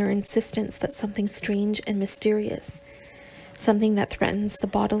charge in their insistence that something strange and mysterious, something that threatens the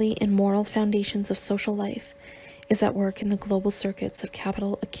bodily and moral foundations of social life, is at work in the global circuits of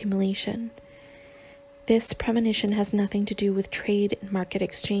capital accumulation. This premonition has nothing to do with trade and market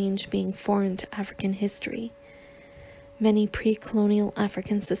exchange being foreign to African history. Many pre-colonial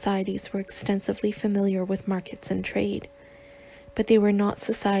African societies were extensively familiar with markets and trade, but they were not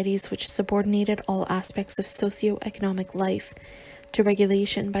societies which subordinated all aspects of socio-economic life to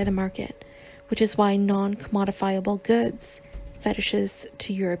regulation by the market, which is why non-commodifiable goods, fetishes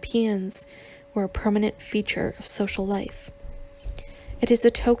to Europeans, were a permanent feature of social life. It is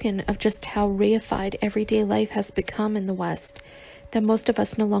a token of just how reified everyday life has become in the West that most of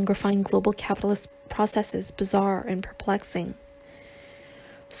us no longer find global capitalist processes bizarre and perplexing.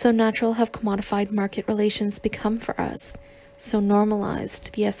 So natural have commodified market relations become for us, so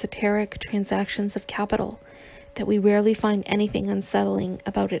normalized the esoteric transactions of capital that we rarely find anything unsettling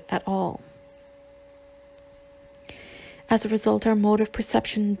about it at all. As a result, our mode of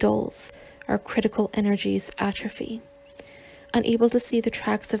perception dulls, our critical energies atrophy. Unable to see the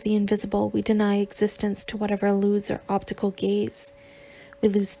tracks of the invisible, we deny existence to whatever eludes our optical gaze. We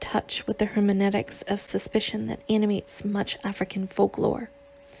lose touch with the hermeneutics of suspicion that animates much African folklore.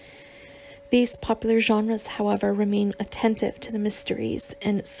 These popular genres, however, remain attentive to the mysteries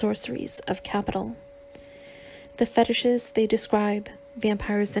and sorceries of capital. The fetishes they describe,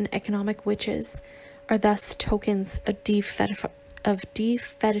 vampires and economic witches, are thus tokens of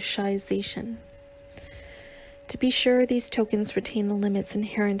defetishization. To be sure, these tokens retain the limits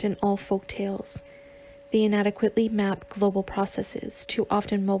inherent in all folk tales. They inadequately map global processes, too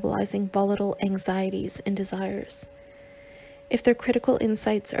often mobilizing volatile anxieties and desires. If their critical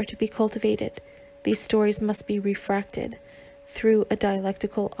insights are to be cultivated, these stories must be refracted through a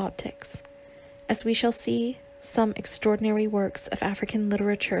dialectical optics. As we shall see, some extraordinary works of African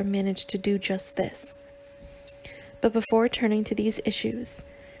literature manage to do just this. But before turning to these issues,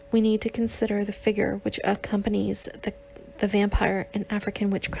 we need to consider the figure which accompanies the vampire and African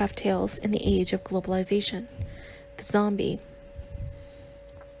witchcraft tales in the age of globalization, the zombie.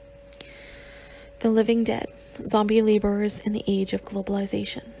 The living dead, zombie laborers in the age of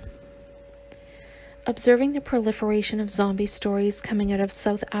globalization. Observing the proliferation of zombie stories coming out of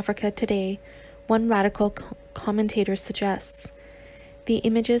South Africa today, one radical commentator suggests the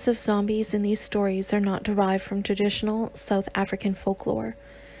images of zombies in these stories are not derived from traditional South African folklore,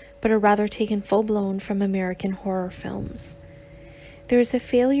 but are rather taken full-blown from American horror films. There is a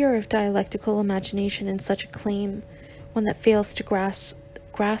failure of dialectical imagination in such a claim, one that fails to grasp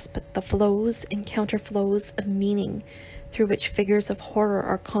the flows and counterflows of meaning through which figures of horror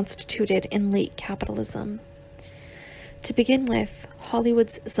are constituted in late capitalism. To begin with,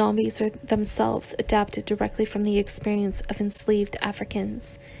 Hollywood's zombies are themselves adapted directly from the experience of enslaved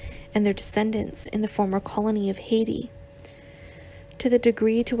Africans and their descendants in the former colony of Haiti. To the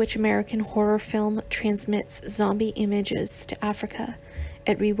degree to which American horror film transmits zombie images to Africa,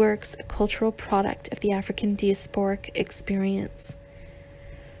 it reworks a cultural product of the African diasporic experience.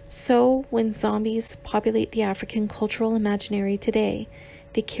 So, when zombies populate the African cultural imaginary today,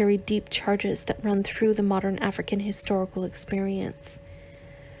 they carry deep charges that run through the modern African historical experience.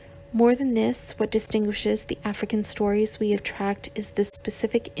 More than this, what distinguishes the African stories we have tracked is the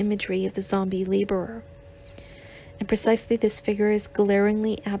specific imagery of the zombie laborer. And precisely this figure is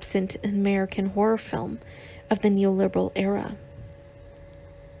glaringly absent in American horror film of the neoliberal era.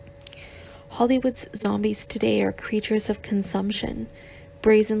 Hollywood's zombies today are creatures of consumption,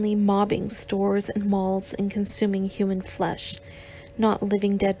 brazenly mobbing stores and malls and consuming human flesh, not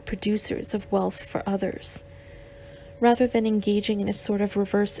living dead producers of wealth for others. Rather than engaging in a sort of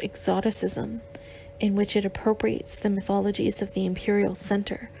reverse exoticism, in which it appropriates the mythologies of the imperial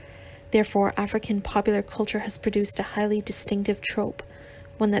center, therefore African popular culture has produced a highly distinctive trope,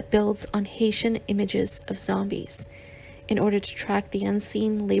 one that builds on Haitian images of zombies, in order to track the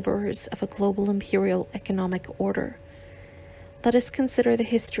unseen laborers of a global imperial economic order. Let us consider the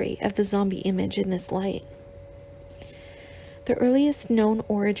history of the zombie image in this light. The earliest known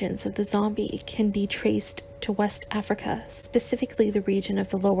origins of the zombie can be traced to West Africa, specifically the region of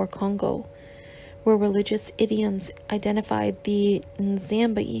the Lower Congo, where religious idioms identified the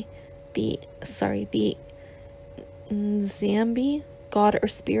Nzambi, god or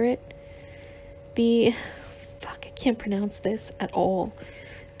spirit. I can't pronounce this at all.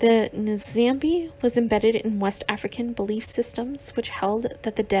 The Nzambi was embedded in West African belief systems, which held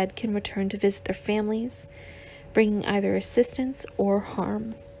that the dead can return to visit their families, bringing either assistance or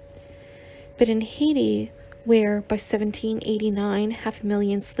harm. But in Haiti, where by 1789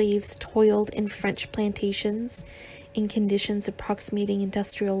 500,000 slaves toiled in French plantations in conditions approximating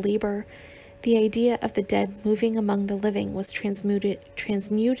industrial labor, the idea of the dead moving among the living was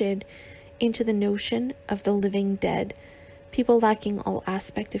transmuted into the notion of the living dead, people lacking all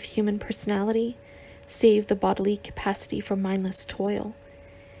aspect of human personality, save the bodily capacity for mindless toil.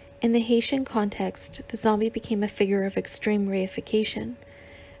 In the Haitian context, the zombie became a figure of extreme reification,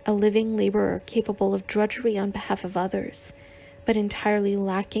 a living laborer capable of drudgery on behalf of others, but entirely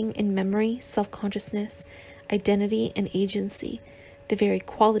lacking in memory, self-consciousness, identity, and agency, the very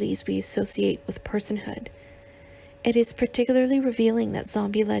qualities we associate with personhood. It is particularly revealing that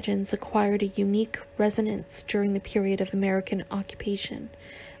zombie legends acquired a unique resonance during the period of American occupation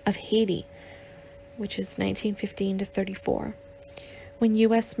of Haiti, which is 1915 to 34. When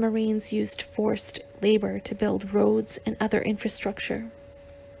U.S. Marines used forced labor to build roads and other infrastructure.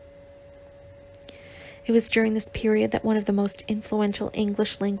 It was during this period that one of the most influential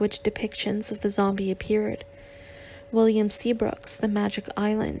English-language depictions of the zombie appeared. William Seabrook's The Magic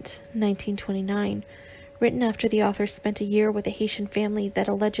Island, 1929, written after the author spent a year with a Haitian family that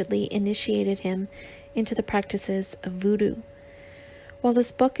allegedly initiated him into the practices of voodoo. While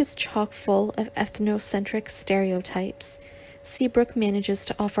this book is chock full of ethnocentric stereotypes, Seabrook manages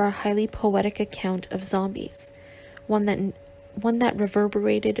to offer a highly poetic account of zombies, one that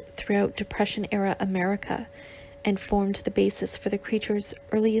reverberated throughout Depression-era America and formed the basis for the creature's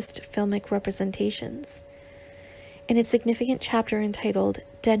earliest filmic representations. In a significant chapter entitled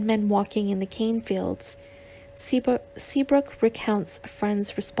Dead Men Walking in the Cane Fields, Seabrook recounts a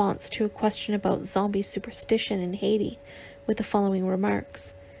friend's response to a question about zombie superstition in Haiti with the following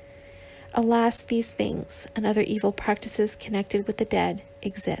remarks. Alas, these things, and other evil practices connected with the dead,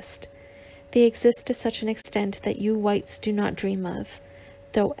 exist. They exist to such an extent that you whites do not dream of,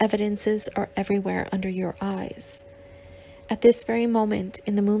 though evidences are everywhere under your eyes. At this very moment,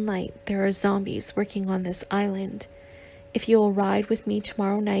 in the moonlight, there are zombies working on this island. If you will ride with me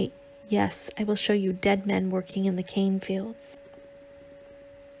tomorrow night, yes, I will show you dead men working in the cane fields.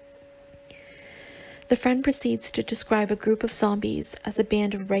 The friend proceeds to describe a group of zombies as a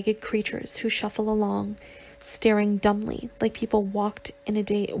band of ragged creatures who shuffle along, staring dumbly like people walking in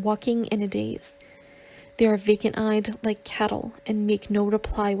a daze. They are vacant-eyed like cattle and make no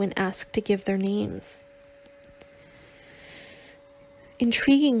reply when asked to give their names.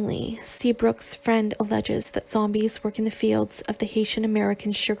 Intriguingly, Seabrook's friend alleges that zombies work in the fields of the Haitian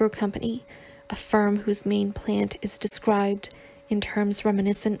American Sugar Company, a firm whose main plant is described in terms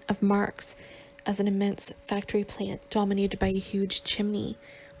reminiscent of Marx as an immense factory plant dominated by a huge chimney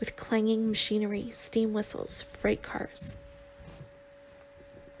with clanging machinery, steam whistles, freight cars.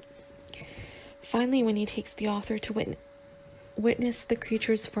 Finally, when he takes the author to witness the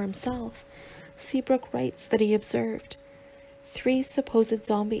creatures for himself, Seabrook writes that he observed 3 supposed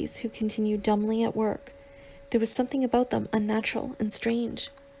zombies who continued dumbly at work. There was something about them unnatural and strange.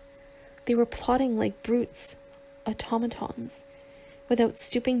 They were plodding like brutes, automatons. Without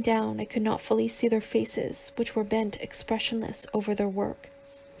stooping down, I could not fully see their faces, which were bent expressionless over their work.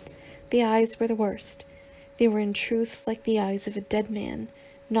 The eyes were the worst. They were in truth like the eyes of a dead man,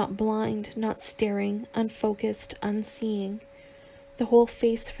 not blind, not staring, unfocused, unseeing. The whole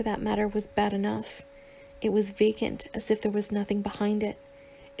face, for that matter, was bad enough. It was vacant, as if there was nothing behind it.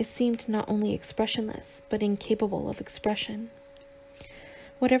 It seemed not only expressionless, but incapable of expression.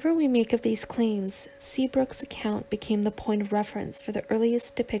 Whatever we make of these claims, Seabrook's account became the point of reference for the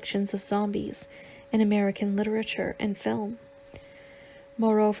earliest depictions of zombies in American literature and film.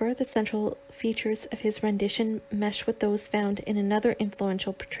 Moreover, the central features of his rendition mesh with those found in another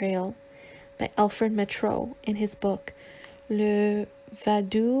influential portrayal by Alfred Metreau in his book Le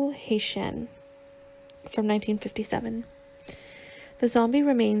Vadou Haitian from 1957. The zombie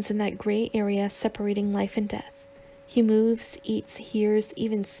remains in that gray area separating life and death. He moves, eats, hears,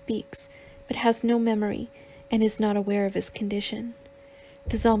 even speaks, but has no memory and is not aware of his condition.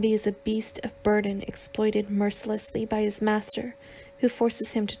 The zombie is a beast of burden exploited mercilessly by his master, who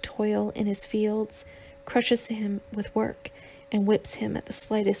forces him to toil in his fields, crushes him with work, and whips him at the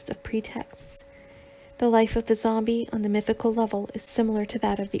slightest of pretexts. The life of the zombie on the mythical level is similar to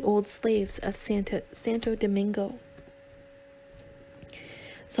that of the old slaves of Santo Domingo.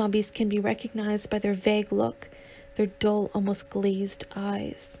 Zombies can be recognized by their vague look, their dull, almost glazed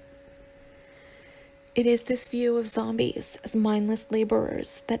eyes. It is this view of zombies as mindless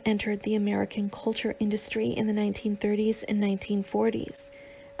laborers that entered the American culture industry in the 1930s and 1940s,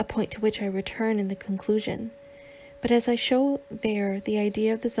 a point to which I return in the conclusion. But as I show there, the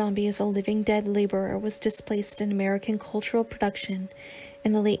idea of the zombie as a living dead laborer was displaced in American cultural production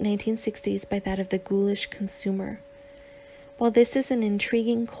in the late 1960s by that of the ghoulish consumer. While this is an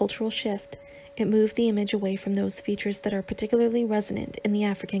intriguing cultural shift, it moved the image away from those features that are particularly resonant in the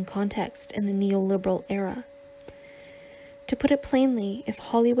African context in the neoliberal era. To put it plainly, if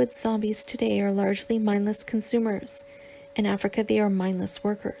Hollywood's zombies today are largely mindless consumers, in Africa they are mindless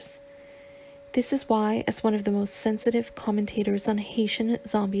workers. This is why, as one of the most sensitive commentators on Haitian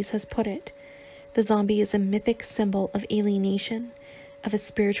zombies has put it, the zombie is a mythic symbol of alienation, of a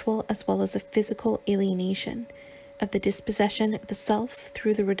spiritual as well as a physical alienation, of the dispossession of the self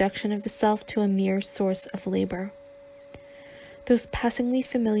through the reduction of the self to a mere source of labor. Those passingly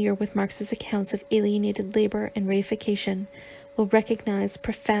familiar with Marx's accounts of alienated labor and reification will recognize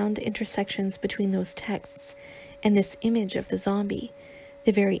profound intersections between those texts and this image of the zombie,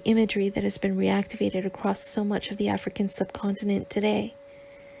 the very imagery that has been reactivated across so much of the African subcontinent today.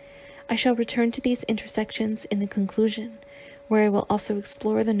 I shall return to these intersections in the conclusion, where I will also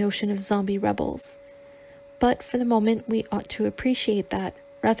explore the notion of zombie rebels. But for the moment, we ought to appreciate that,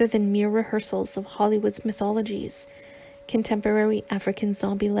 rather than mere rehearsals of Hollywood's mythologies, contemporary African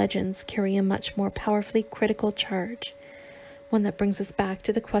zombie legends carry a much more powerfully critical charge, one that brings us back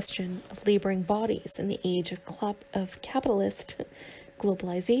to the question of laboring bodies in the age of capitalist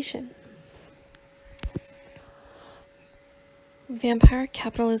globalization. Vampire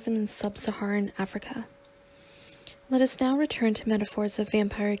capitalism in sub-Saharan Africa. Let us now return to metaphors of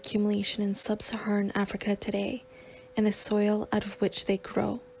vampire accumulation in sub-Saharan Africa today, and the soil out of which they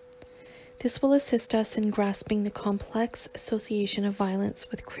grow. This will assist us in grasping the complex association of violence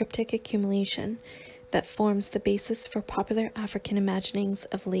with cryptic accumulation that forms the basis for popular African imaginings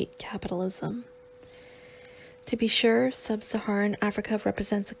of late capitalism. To be sure, sub-Saharan Africa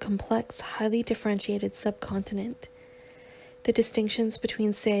represents a complex, highly differentiated subcontinent. The distinctions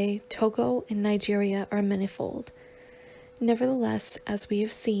between, say, Togo and Nigeria are manifold. Nevertheless, as we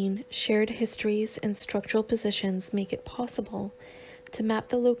have seen, shared histories and structural positions make it possible to map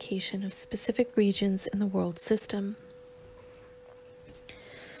the location of specific regions in the world system.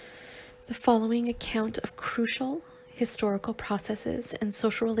 The following account of crucial historical processes and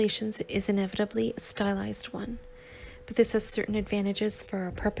social relations is inevitably a stylized one, but this has certain advantages for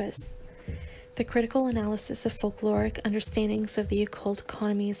our purpose. The critical analysis of folkloric understandings of the occult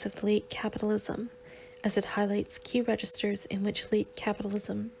economies of late capitalism, as it highlights key registers in which late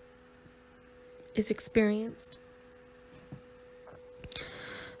capitalism is experienced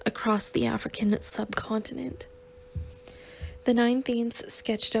across the African subcontinent. The 9 themes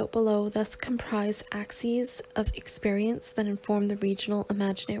sketched out below thus comprise axes of experience that inform the regional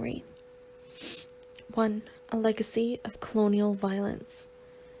imaginary. 1. A legacy of colonial violence.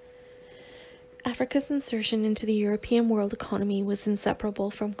 Africa's insertion into the European world economy was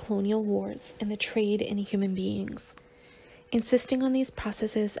inseparable from colonial wars and the trade in human beings. Insisting on these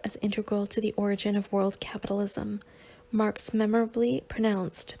processes as integral to the origin of world capitalism, Marx memorably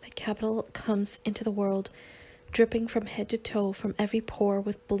pronounced that capital comes into the world dripping from head to toe from every pore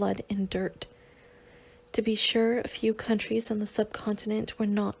with blood and dirt. To be sure, a few countries on the subcontinent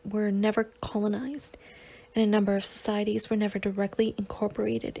were never colonized, and a number of societies were never directly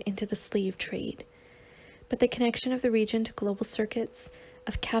incorporated into the slave trade. But the connection of the region to global circuits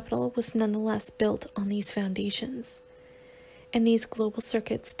of capital was nonetheless built on these foundations. And these global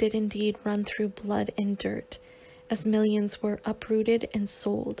circuits did indeed run through blood and dirt, as millions were uprooted and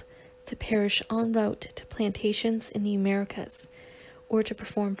sold to perish en route to plantations in the Americas, or to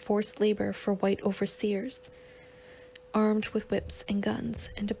perform forced labor for white overseers. armed with whips and guns,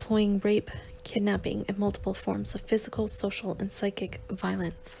 and deploying rape, kidnapping, and multiple forms of physical, social, and psychic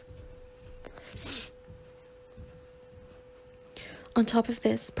violence. On top of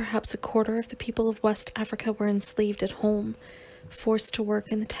this, perhaps a quarter of the people of West Africa were enslaved at home, forced to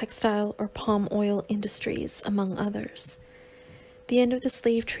work in the textile or palm oil industries, among others. The end of the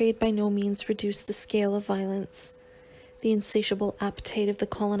slave trade by no means reduced the scale of violence. The insatiable appetite of the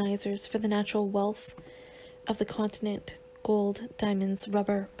colonizers for the natural wealth of the continent, gold, diamonds,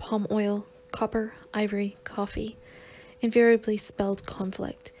 rubber, palm oil, copper, ivory, coffee, invariably spelled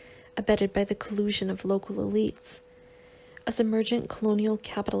conflict, abetted by the collusion of local elites. As emergent colonial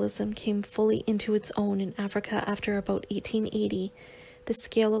capitalism came fully into its own in Africa after about 1880, the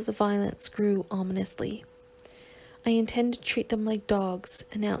scale of the violence grew ominously. "I intend to treat them like dogs,"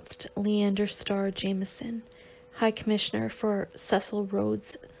 announced Leander Starr Jameson, High Commissioner for Cecil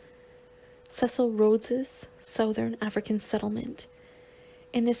Rhodes's Southern African settlement.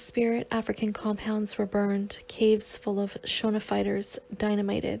 In this spirit, African compounds were burned, caves full of Shona fighters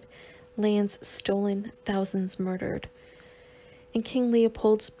dynamited, lands stolen, thousands murdered. In King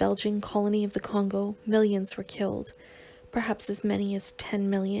Leopold's Belgian colony of the Congo, millions were killed, perhaps as many as 10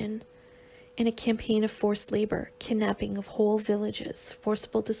 million. In a campaign of forced labor, kidnapping of whole villages,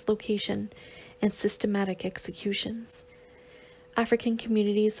 forcible dislocation, and systematic executions. African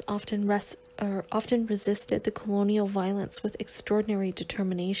communities often resisted the colonial violence with extraordinary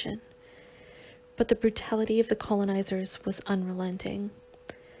determination, but the brutality of the colonizers was unrelenting.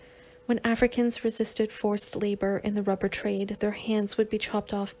 When Africans resisted forced labor in the rubber trade, their hands would be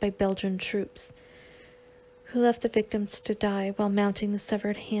chopped off by Belgian troops, who left the victims to die while mounting the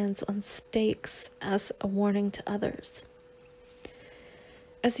severed hands on stakes as a warning to others.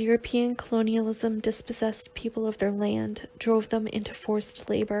 As European colonialism dispossessed people of their land, drove them into forced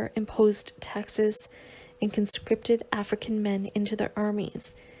labor, imposed taxes, and conscripted African men into their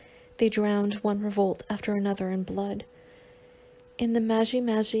armies, they drowned one revolt after another in blood. In the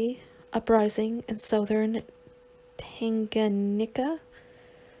Maji-Maji uprising in southern Tanganyika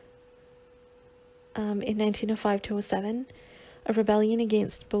in 1905-07, a rebellion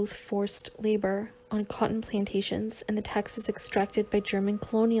against both forced labor on cotton plantations and the taxes extracted by German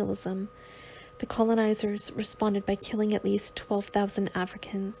colonialism, the colonizers responded by killing at least 12,000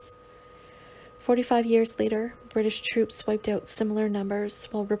 Africans. 45 years later, British troops wiped out similar numbers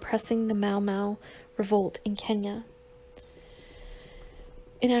while repressing the Mau Mau revolt in Kenya.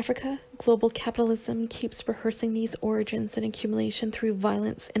 In Africa, global capitalism keeps rehearsing these origins and accumulation through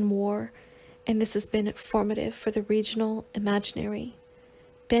violence and war, and this has been formative for the regional imaginary.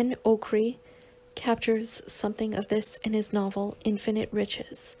 Ben Okri captures something of this in his novel Infinite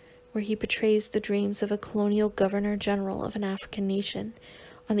Riches, where he portrays the dreams of a colonial governor-general of an African nation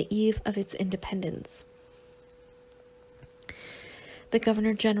on the eve of its independence. The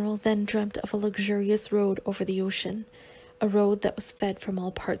governor-general then dreamt of a luxurious road over the ocean, a road that was fed from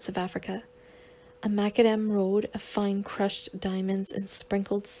all parts of Africa, a macadam road of fine crushed diamonds and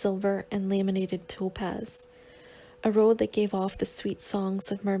sprinkled silver and laminated topaz, a road that gave off the sweet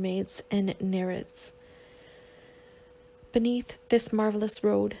songs of mermaids and nereids. Beneath this marvelous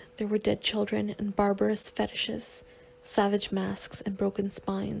road, there were dead children and barbarous fetishes, savage masks and broken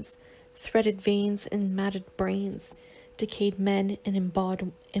spines, threaded veins and matted brains, decayed men and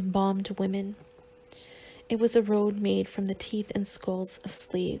embalmed women. It was a road made from the teeth and skulls of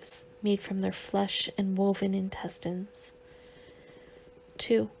slaves, made from their flesh and woven intestines.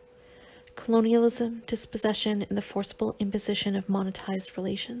 2. Colonialism, dispossession, and the forcible imposition of monetized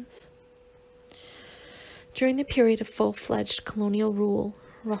relations. During the period of full-fledged colonial rule,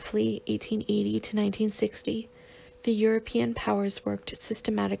 roughly 1880 to 1960, the European powers worked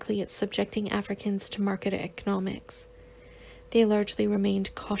systematically at subjecting Africans to market economics. They largely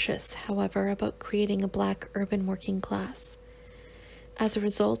remained cautious, however, about creating a black urban working class. As a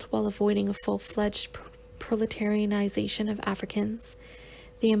result, while avoiding a full-fledged proletarianization of Africans,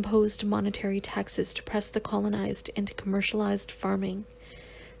 they imposed monetary taxes to press the colonized into commercialized farming,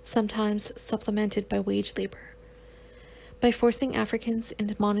 sometimes supplemented by wage labor. By forcing Africans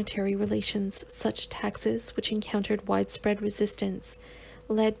into monetary relations, such taxes, which encountered widespread resistance,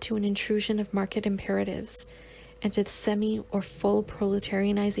 led to an intrusion of market imperatives and to the semi or full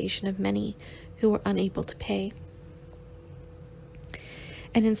proletarianization of many who were unable to pay.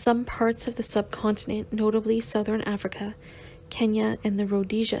 And in some parts of the subcontinent, notably southern Africa, Kenya, and the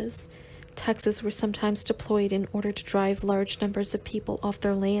Rhodesias, taxes were sometimes deployed in order to drive large numbers of people off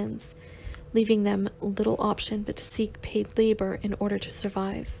their lands, leaving them little option but to seek paid labor in order to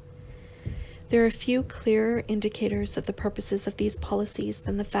survive. There are few clearer indicators of the purposes of these policies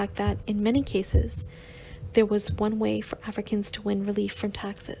than the fact that, in many cases, there was one way for Africans to win relief from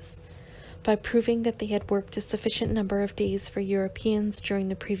taxes: by proving that they had worked a sufficient number of days for Europeans during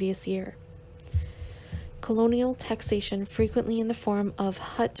the previous year. Colonial taxation, frequently in the form of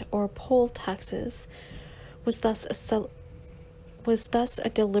hut or poll taxes, was thus a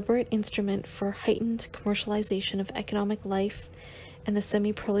deliberate instrument for heightened commercialization of economic life and the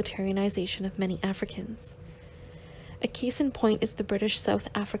semi-proletarianization of many Africans. A case in point is the British South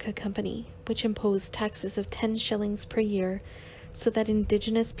Africa Company, which imposed taxes of 10 shillings per year so that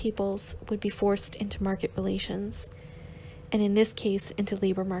indigenous peoples would be forced into market relations, and in this case into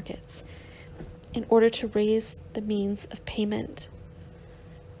labor markets, in order to raise the means of payment.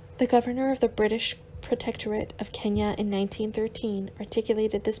 The governor of the British Protectorate of Kenya in 1913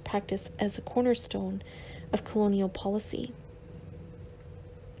 articulated this practice as a cornerstone of colonial policy.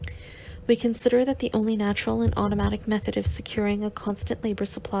 We consider that the only natural and automatic method of securing a constant labor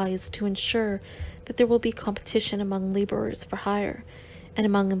supply is to ensure that there will be competition among laborers for hire and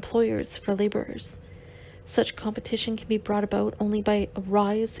among employers for laborers. Such competition can be brought about only by a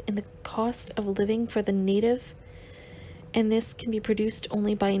rise in the cost of living for the native, and this can be produced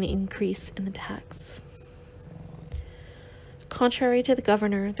only by an increase in the tax. Contrary to the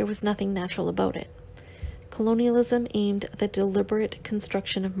governor, there was nothing natural about it. Colonialism aimed at the deliberate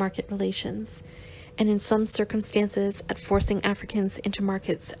construction of market relations, and in some circumstances at forcing Africans into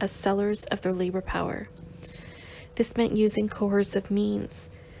markets as sellers of their labor power. This meant using coercive means,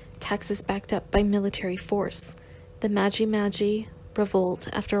 taxes backed up by military force. The Maji-Maji revolt,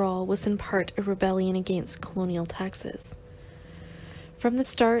 after all, was in part a rebellion against colonial taxes. From the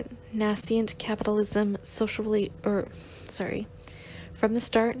start, nascent capitalist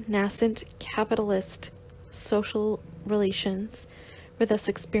social relations were thus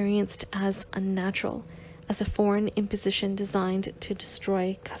experienced as unnatural, as a foreign imposition designed to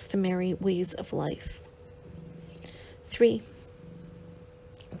destroy customary ways of life. 3.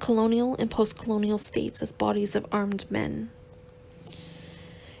 Colonial and post-colonial states as bodies of armed men.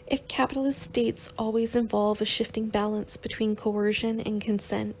 If capitalist states always involve a shifting balance between coercion and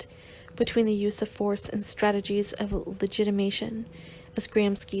consent, between the use of force and strategies of legitimation, as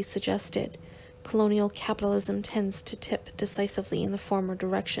Gramsci suggested, colonial capitalism tends to tip decisively in the former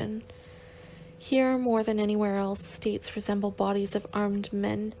direction. Here, more than anywhere else, states resemble bodies of armed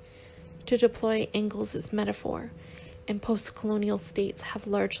men. To deploy Engels' metaphor, and post-colonial states have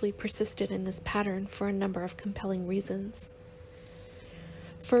largely persisted in this pattern for a number of compelling reasons.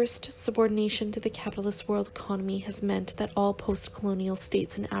 First, subordination to the capitalist world economy has meant that all post-colonial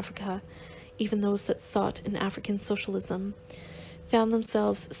states in Africa, even those that sought an African socialism, found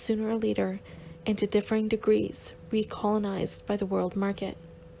themselves sooner or later, and to differing degrees, recolonized by the world market.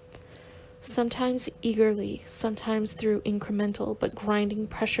 Sometimes eagerly, sometimes through incremental but grinding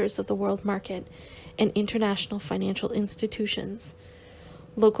pressures of the world market and international financial institutions,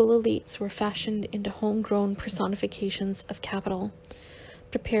 local elites were fashioned into homegrown personifications of capital,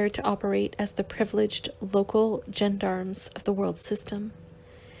 prepared to operate as the privileged local gendarmes of the world system.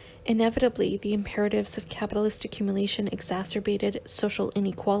 Inevitably, the imperatives of capitalist accumulation exacerbated social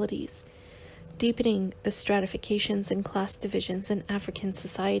inequalities, deepening the stratifications and class divisions in African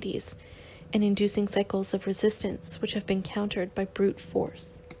societies, and inducing cycles of resistance which have been countered by brute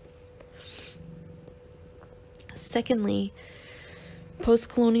force. Secondly,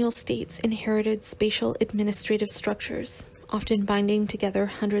 post-colonial states inherited spatial administrative structures, often binding together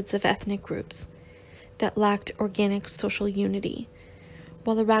hundreds of ethnic groups, that lacked organic social unity.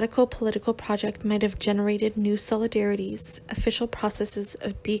 While a radical political project might have generated new solidarities, official processes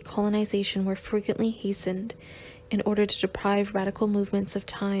of decolonization were frequently hastened in order to deprive radical movements of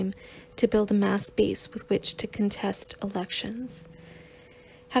time to build a mass base with which to contest elections.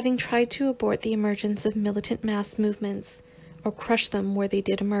 Having tried to abort the emergence of militant mass movements, or crush them where they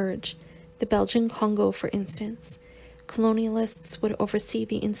did emerge, the Belgian Congo, for instance, colonialists would oversee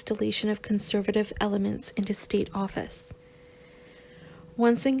the installation of conservative elements into state office.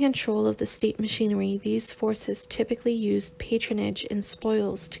 Once in control of the state machinery, these forces typically used patronage and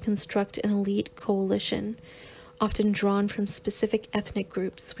spoils to construct an elite coalition, often drawn from specific ethnic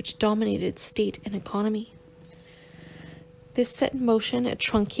groups which dominated state and economy. This set in motion a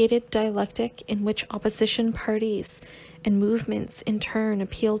truncated dialectic in which opposition parties and movements in turn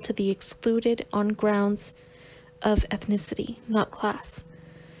appealed to the excluded on grounds of ethnicity, not class.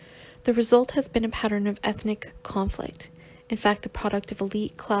 The result has been a pattern of ethnic conflict, in fact the product of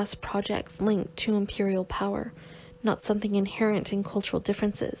elite class projects linked to imperial power, not something inherent in cultural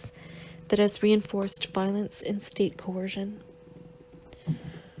differences, that has reinforced violence and state coercion.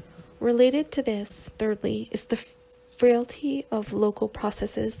 Related to this, thirdly, is the frailty of local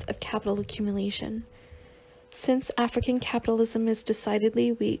processes of capital accumulation. Since African capitalism is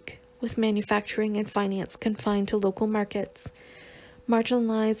decidedly weak, with manufacturing and finance confined to local markets,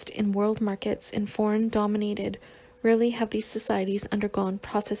 marginalized in world markets and foreign-dominated, rarely have these societies undergone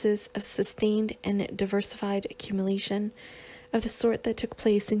processes of sustained and diversified accumulation of the sort that took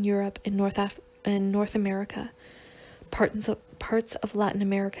place in Europe and North America, parts of Latin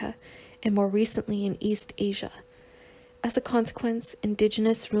America, and more recently in East Asia. As a consequence,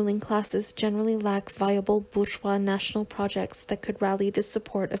 indigenous ruling classes generally lack viable bourgeois national projects that could rally the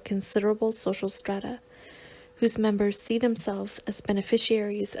support of considerable social strata, whose members see themselves as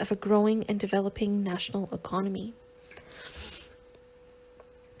beneficiaries of a growing and developing national economy.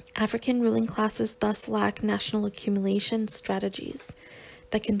 African ruling classes thus lack national accumulation strategies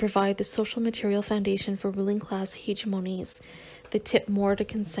that can provide the social material foundation for ruling class hegemonies that tip more to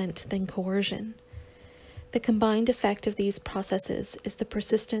consent than coercion. The combined effect of these processes is the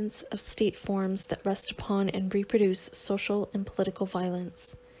persistence of state forms that rest upon and reproduce social and political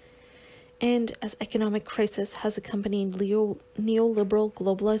violence. And as economic crisis has accompanied neoliberal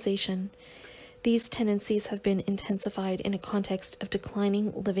globalization, these tendencies have been intensified in a context of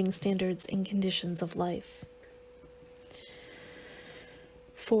declining living standards and conditions of life.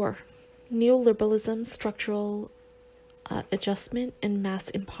 4. Neoliberalism, structural adjustment, and mass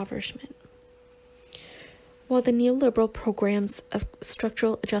impoverishment. While the neoliberal programs of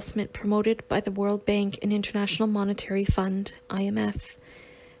structural adjustment promoted by the World Bank and International Monetary Fund, IMF,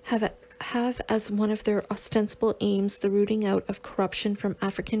 have as one of their ostensible aims the rooting out of corruption from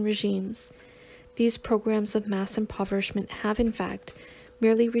African regimes, these programs of mass impoverishment have, in fact,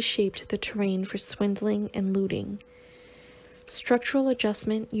 merely reshaped the terrain for swindling and looting. Structural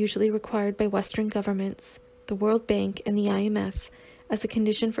adjustment, usually required by Western governments, the World Bank, and the IMF, as a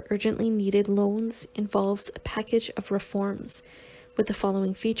condition for urgently needed loans, involves a package of reforms with the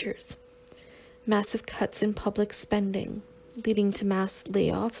following features: massive cuts in public spending, leading to mass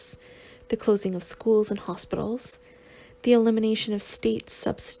layoffs, the closing of schools and hospitals, the elimination of state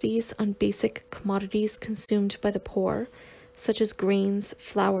subsidies on basic commodities consumed by the poor, such as grains,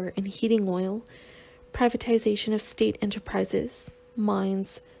 flour, and heating oil, privatization of state enterprises,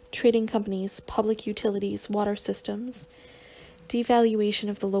 mines, trading companies, public utilities, water systems, devaluation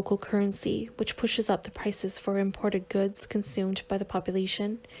of the local currency, which pushes up the prices for imported goods consumed by the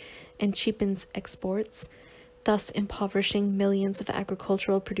population and cheapens exports, thus impoverishing millions of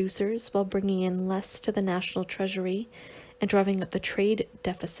agricultural producers while bringing in less to the national treasury and driving up the trade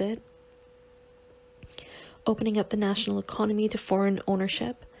deficit, opening up the national economy to foreign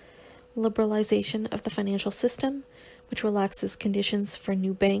ownership, liberalization of the financial system, which relaxes conditions for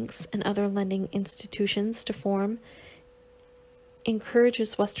new banks and other lending institutions to form,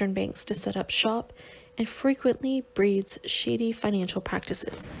 encourages Western banks to set up shop, and frequently breeds shady financial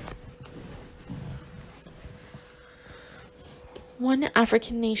practices. One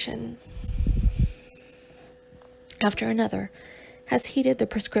African nation after another has heeded the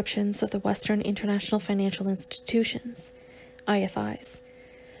prescriptions of the Western International Financial Institutions, IFIs.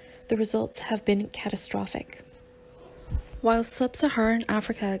 The results have been catastrophic. While sub-Saharan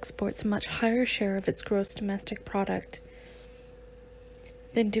Africa exports a much higher share of its gross domestic product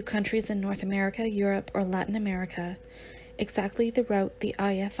than do countries in North America, Europe, or Latin America, exactly the route the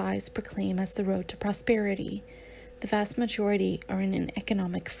IFIs proclaim as the road to prosperity, the vast majority are in an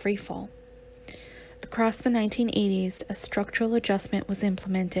economic freefall. Across the 1980s, as structural adjustment was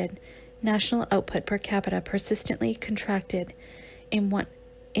implemented, national output per capita persistently contracted in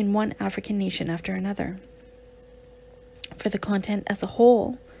one African nation after another. For the continent as a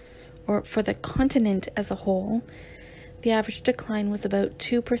whole, the average decline was about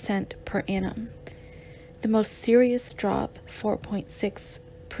 2% per annum. The most serious drop,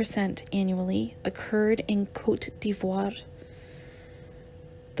 4.6% annually, occurred in Côte d'Ivoire,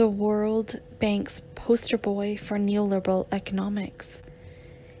 the World Bank's poster boy for neoliberal economics.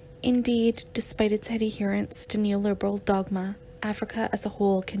 Indeed, despite its adherence to neoliberal dogma, Africa as a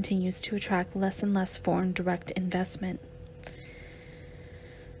whole continues to attract less and less foreign direct investment.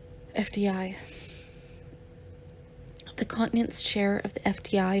 FDI. The continent's share of the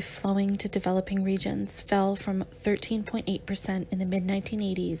FDI flowing to developing regions fell from 13.8% in the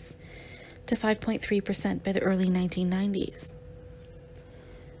mid-1980s to 5.3% by the early 1990s.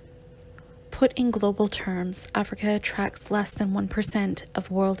 Put in global terms, Africa attracts less than 1% of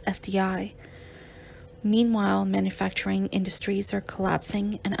world FDI. Meanwhile, manufacturing industries are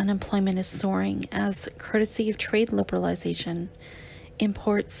collapsing and unemployment is soaring as, courtesy of trade liberalization,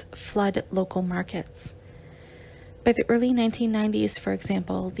 imports flood local markets. By the early 1990s, for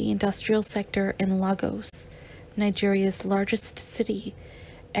example, the industrial sector in Lagos, Nigeria's largest city,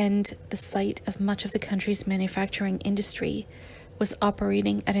 and the site of much of the country's manufacturing industry was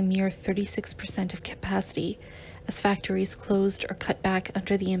operating at a mere 36% of capacity as factories closed or cut back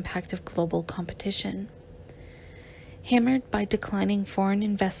under the impact of global competition. Hammered by declining foreign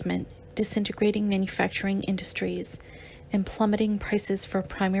investment, disintegrating manufacturing industries, and plummeting prices for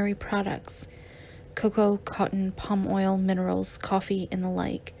primary products, cocoa, cotton, palm oil, minerals, coffee, and the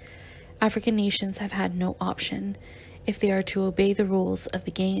like, African nations have had no option, if they are to obey the rules of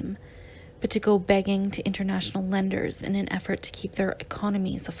the game, but to go begging to international lenders in an effort to keep their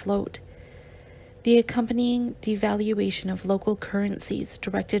economies afloat. The accompanying devaluation of local currencies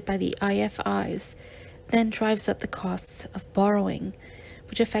directed by the IFIs then drives up the costs of borrowing,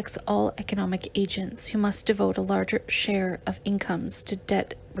 which affects all economic agents who must devote a larger share of incomes to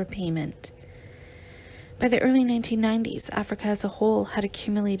debt repayment. By the early 1990s, Africa as a whole had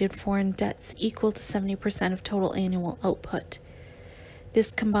accumulated foreign debts equal to 70% of total annual output. This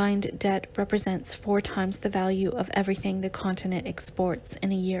combined debt represents 4 times the value of everything the continent exports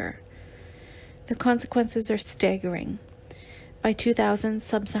in a year. The consequences are staggering. By 2000,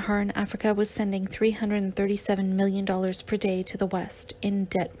 sub-Saharan Africa was sending $337 million per day to the West in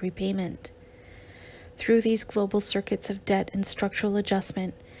debt repayment. Through these global circuits of debt and structural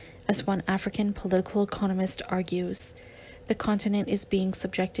adjustment, as one African political economist argues, the continent is being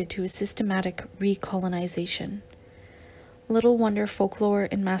subjected to a systematic recolonization. Little wonder folklore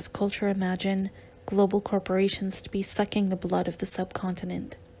and mass culture imagine global corporations to be sucking the blood of the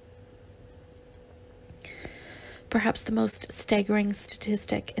subcontinent. Perhaps the most staggering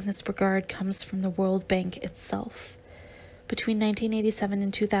statistic in this regard comes from the World Bank itself. Between 1987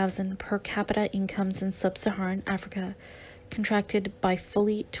 and 2000, per capita incomes in sub-Saharan Africa contracted by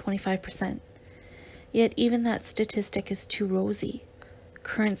fully 25%. Yet even that statistic is too rosy.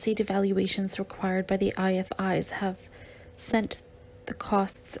 Currency devaluations required by the IFIs have sent the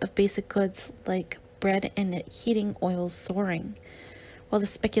costs of basic goods like bread and heating oil soaring, while the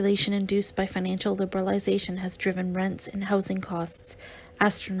speculation induced by financial liberalization has driven rents and housing costs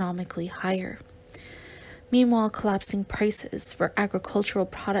astronomically higher. Meanwhile, collapsing prices for agricultural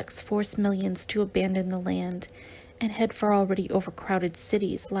products force millions to abandon the land and head for already overcrowded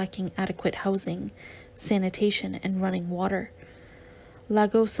cities lacking adequate housing, sanitation, and running water.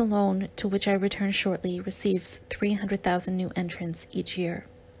 Lagos alone, to which I return shortly, receives 300,000 new entrants each year.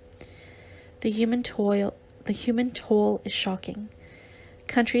 The human toll is shocking.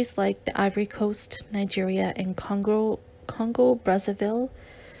 Countries like the Ivory Coast, Nigeria, and Congo-Brazzaville,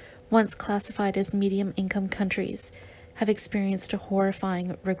 once classified as medium-income countries, have experienced a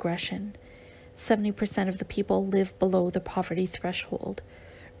horrifying regression. 70% of the people live below the poverty threshold,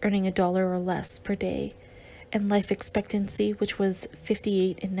 earning $1 or less per day, and life expectancy, which was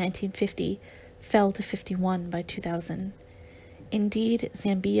 58 in 1950, fell to 51 by 2000. Indeed,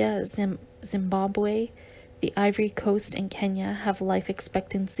 Zambia, Zimbabwe, the Ivory Coast, and Kenya have life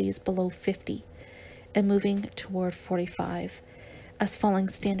expectancies below 50 and moving toward 45, as falling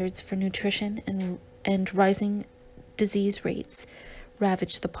standards for nutrition and rising disease rates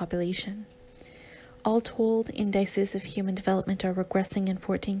ravage the population. All told, indices of human development are regressing in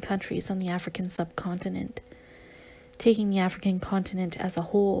 14 countries on the African subcontinent. Taking the African continent as a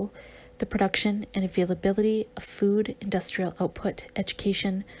whole, the production and availability of food, industrial output,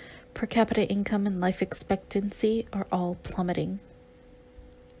 education, per capita income, and life expectancy are all plummeting.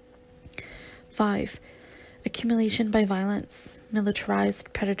 5. Accumulation by violence,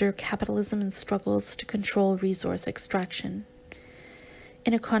 militarized predator capitalism, and struggles to control resource extraction.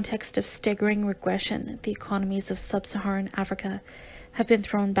 In a context of staggering regression, the economies of sub-Saharan Africa have been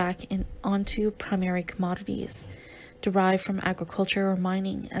thrown back onto primary commodities, derived from agriculture or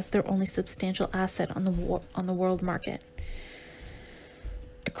mining, as their only substantial asset on the world market.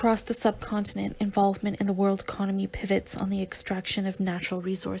 Across the subcontinent, involvement in the world economy pivots on the extraction of natural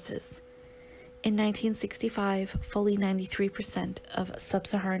resources. In 1965, fully 93% of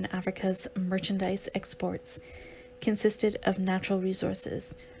sub-Saharan Africa's merchandise exports consisted of natural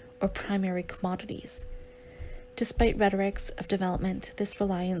resources, or primary commodities. Despite rhetorics of development, this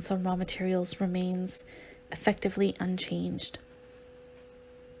reliance on raw materials remains effectively unchanged.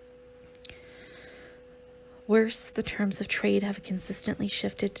 Worse, the terms of trade have consistently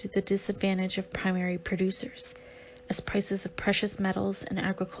shifted to the disadvantage of primary producers, as prices of precious metals and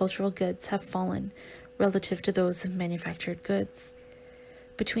agricultural goods have fallen relative to those of manufactured goods.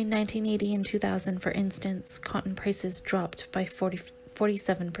 Between 1980 and 2000, for instance, cotton prices dropped by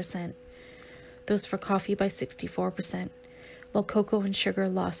 47%, those for coffee by 64%, while cocoa and sugar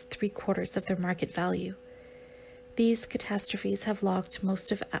lost 3/4 of their market value. These catastrophes have locked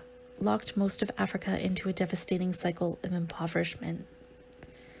most of Africa into a devastating cycle of impoverishment.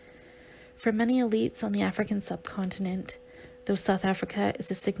 For many elites on the African subcontinent, though South Africa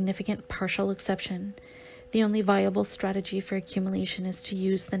is a significant partial exception, the only viable strategy for accumulation is to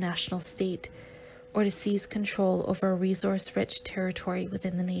use the national state, or to seize control over a resource-rich territory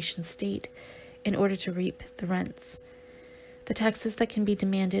within the nation-state in order to reap the rents. The taxes that can be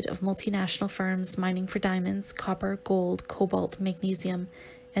demanded of multinational firms mining for diamonds, copper, gold, cobalt, magnesium,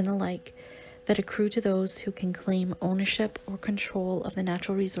 and the like, that accrue to those who can claim ownership or control of the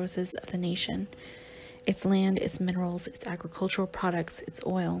natural resources of the nation, its land, its minerals, its agricultural products, its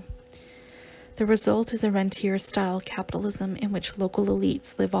oil. The result is a rentier-style capitalism in which local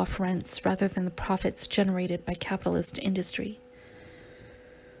elites live off rents rather than the profits generated by capitalist industry.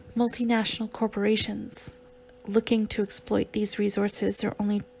 Multinational corporations looking to exploit these resources are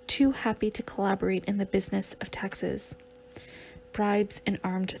only too happy to collaborate in the business of taxes, bribes, and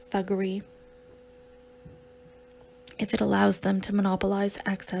armed thuggery if it allows them to monopolize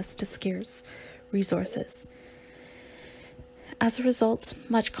access to scarce resources. As a result,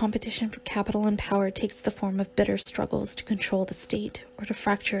 much competition for capital and power takes the form of bitter struggles to control the state or to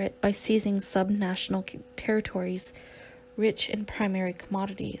fracture it by seizing subnational territories rich in primary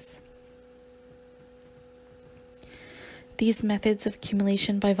commodities. These methods of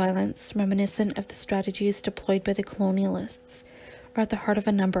accumulation by violence, reminiscent of the strategies deployed by the colonialists, are at the heart of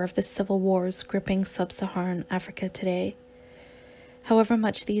a number of the civil wars gripping sub-Saharan Africa today. However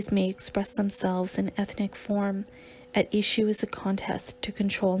much these may express themselves in ethnic form, at issue is a contest to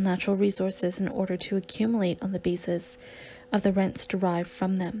control natural resources in order to accumulate on the basis of the rents derived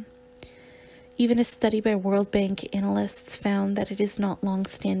from them. Even a study by World Bank analysts found that it is not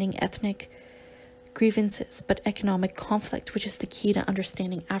long-standing ethnic grievances, but economic conflict, which is the key to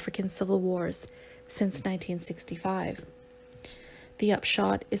understanding African civil wars since 1965. The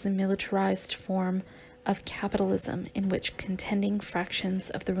upshot is a militarized form of capitalism in which contending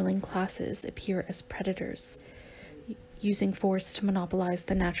fractions of the ruling classes appear as predators, using force to monopolize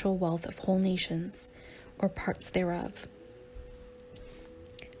the natural wealth of whole nations or parts thereof.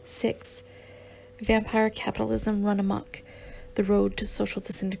 6. Vampire capitalism run amok, the road to social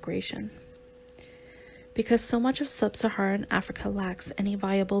disintegration. Because so much of sub-Saharan Africa lacks any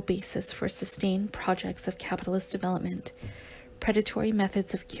viable basis for sustained projects of capitalist development, predatory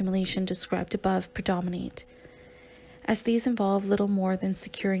methods of accumulation described above predominate. As these involve little more than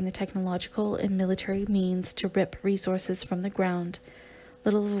securing the technological and military means to rip resources from the ground,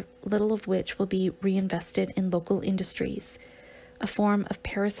 little of which will be reinvested in local industries, a form of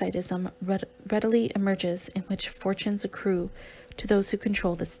parasitism readily emerges in which fortunes accrue to those who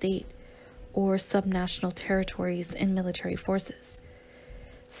control the state, or subnational territories and military forces.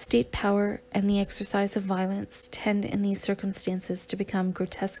 State power and the exercise of violence tend in these circumstances to become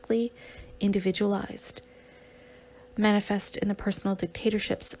grotesquely individualized, manifest in the personal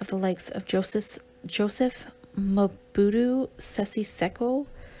dictatorships of the likes of Joseph Mobutu Sese Seko,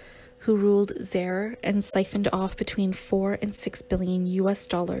 who ruled Zaire and siphoned off between $4 and $6 billion US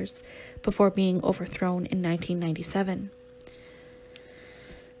before being overthrown in 1997.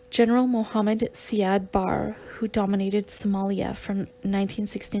 General Mohammed Siad Barre, who dominated Somalia from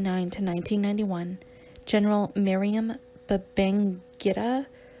 1969 to 1991, General Mariam Babangida,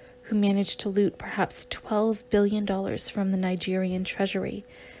 who managed to loot perhaps $12 billion from the Nigerian treasury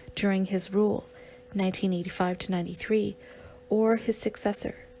during his rule, 1985 to 93, or his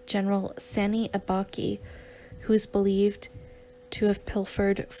successor, General Sani Abacha, who is believed to have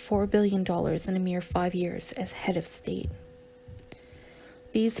pilfered $4 billion in a mere 5 years as head of state.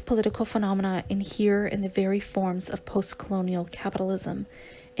 These political phenomena inhere in the very forms of post-colonial capitalism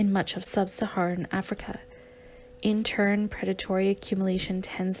in much of sub-Saharan Africa. In turn, predatory accumulation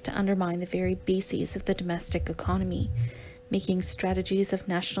tends to undermine the very bases of the domestic economy, making strategies of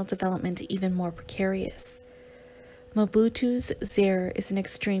national development even more precarious. Mobutu's Zaire is an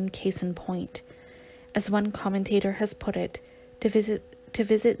extreme case in point. As one commentator has put it, to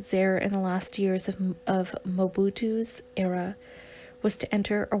visit Zaire in the last years of Mobutu's era was to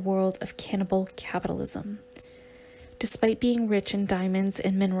enter a world of cannibal capitalism. Despite being rich in diamonds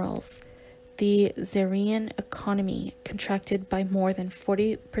and minerals, the Zairean economy contracted by more than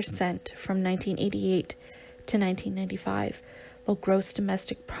 40% from 1988 to 1995, while gross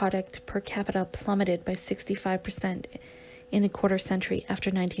domestic product per capita plummeted by 65% in the quarter century after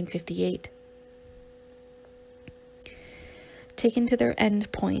 1958. Taken to their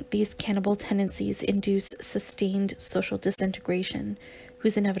end point, these cannibal tendencies induce sustained social disintegration,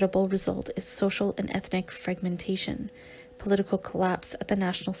 whose inevitable result is social and ethnic fragmentation, political collapse at the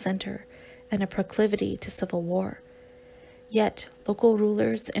national center, and a proclivity to civil war. Yet, local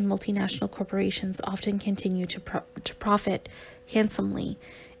rulers and multinational corporations often continue to profit handsomely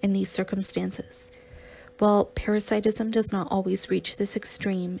in these circumstances. While parasitism does not always reach this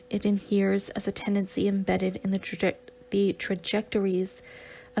extreme, it inheres as a tendency embedded in the trajectories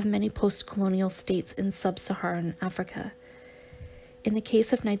of many post-colonial states in sub-Saharan Africa. In the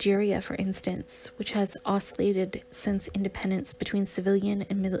case of Nigeria, for instance, which has oscillated since independence between civilian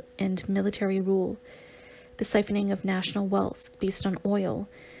and military rule, the siphoning of national wealth based on oil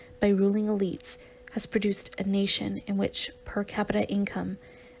by ruling elites has produced a nation in which per capita income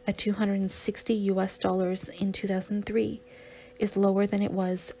at $260 in 2003 is lower than it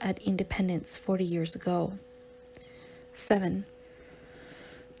was at independence 40 years ago. 7.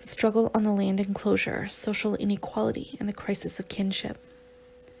 Struggle on the land enclosure, social inequality, and the crisis of kinship.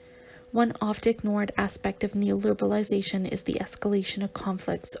 One oft-ignored aspect of neoliberalization is the escalation of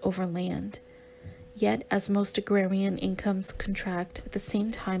conflicts over land. Yet, as most agrarian incomes contract at the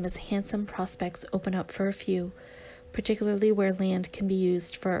same time as handsome prospects open up for a few, particularly where land can be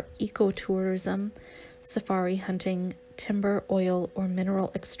used for ecotourism, safari hunting, timber, oil, or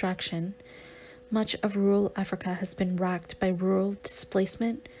mineral extraction, much of rural Africa has been racked by rural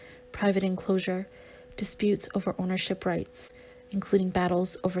displacement, private enclosure, disputes over ownership rights, including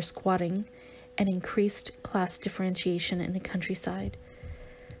battles over squatting, and increased class differentiation in the countryside.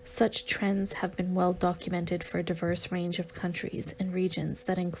 Such trends have been well documented for a diverse range of countries and regions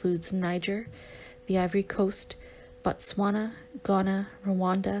that includes Niger, the Ivory Coast, Botswana, Ghana,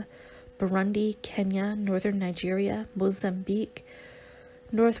 Rwanda, Burundi, Kenya, northern Nigeria, Mozambique,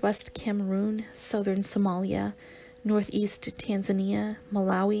 northwest Cameroon, southern Somalia, northeast Tanzania,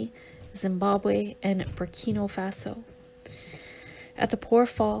 Malawi, Zimbabwe, and Burkina Faso. As the poor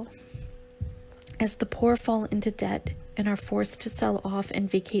fall into debt and are forced to sell off and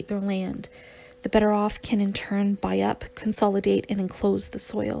vacate their land, the better off can in turn buy up, consolidate, and enclose the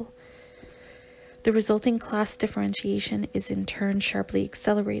soil. The resulting class differentiation is in turn sharply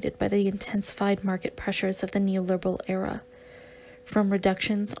accelerated by the intensified market pressures of the neoliberal era, from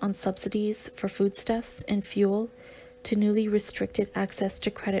reductions on subsidies for foodstuffs and fuel to newly restricted access to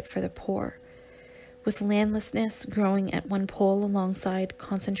credit for the poor, with landlessness growing at one pole alongside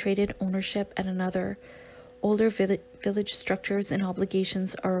concentrated ownership at another. Older village structures and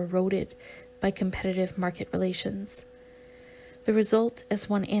obligations are eroded by competitive market relations. The result, as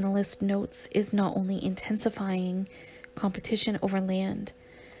one analyst notes, is not only intensifying competition over land,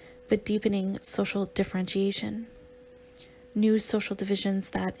 but deepening social differentiation. New social divisions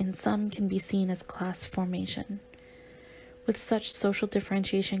that in some can be seen as class formation. With such social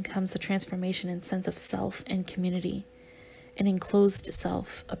differentiation comes a transformation in sense of self and community. An enclosed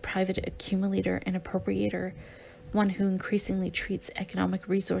self, a private accumulator and appropriator, one who increasingly treats economic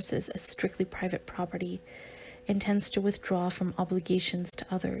resources as strictly private property and tends to withdraw from obligations to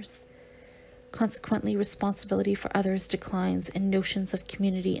others. Consequently, responsibility for others declines and notions of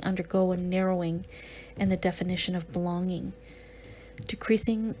community undergo a narrowing and the definition of belonging.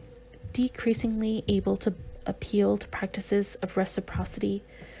 Decreasingly able to appeal to practices of reciprocity,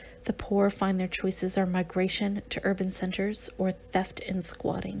 the poor find their choices are migration to urban centers or theft and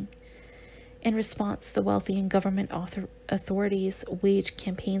squatting. In response, the wealthy and government authorities wage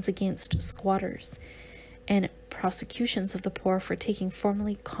campaigns against squatters and prosecutions of the poor for taking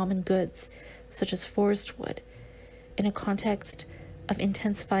formerly common goods, such as forest wood, in a context of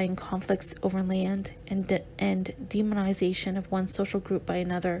intensifying conflicts over land and demonization of one social group by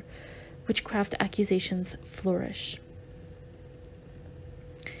another. Witchcraft accusations flourish.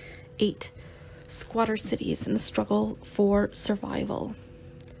 8. Squatter cities and the struggle for survival.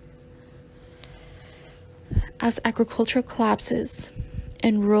 As agriculture collapses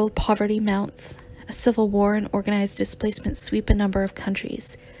and rural poverty mounts, a civil war and organized displacement sweep a number of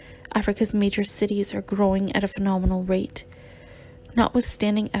countries. Africa's major cities are growing at a phenomenal rate.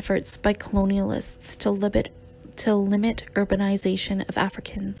 Notwithstanding efforts by colonialists to limit urbanization of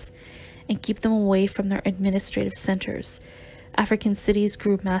Africans and keep them away from their administrative centers, African cities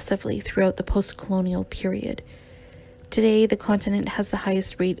grew massively throughout the post-colonial period. Today, the continent has the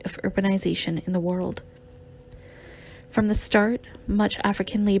highest rate of urbanization in the world. From the start, much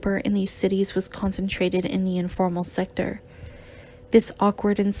African labor in these cities was concentrated in the informal sector. This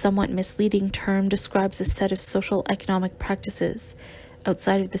awkward and somewhat misleading term describes a set of social economic practices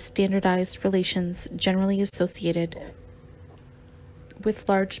outside of the standardized relations generally associated with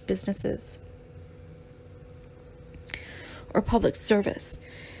large businesses or public service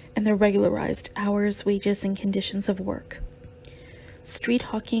and their regularized hours, wages, and conditions of work. Street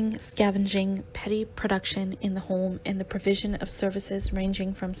hawking, scavenging, petty production in the home, and the provision of services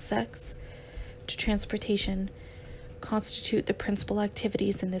ranging from sex to transportation constitute the principal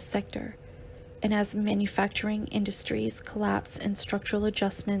activities in this sector. And as manufacturing industries collapse and structural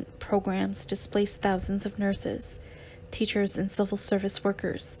adjustment programs displace thousands of nurses, teachers, and civil service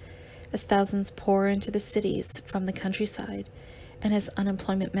workers, as thousands pour into the cities from the countryside, and as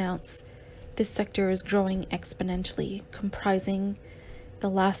unemployment mounts, this sector is growing exponentially, comprising the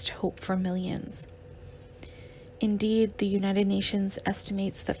last hope for millions. Indeed, the United Nations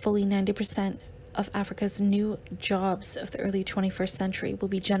estimates that fully 90% of Africa's new jobs of the early 21st century will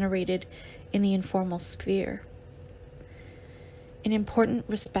be generated in the informal sphere. In important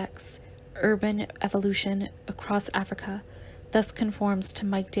respects, urban evolution across Africa thus conforms to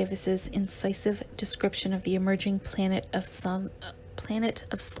Mike Davis's incisive description of the emerging planet of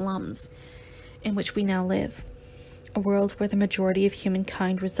slums in which we now live, a world where the majority of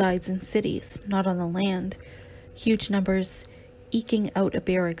humankind resides in cities, not on the land, huge numbers eking out a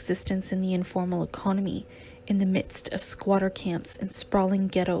bare existence in the informal economy in the midst of squatter camps and sprawling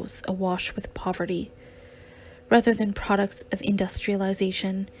ghettos awash with poverty. Rather than products of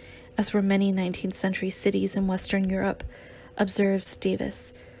industrialization, as were many 19th century cities in Western Europe, observes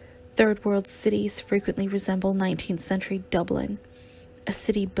Davis, third world cities frequently resemble 19th century Dublin, a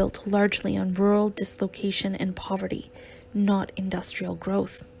city built largely on rural dislocation and poverty, not industrial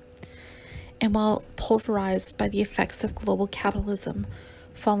growth. And while pulverized by the effects of global capitalism,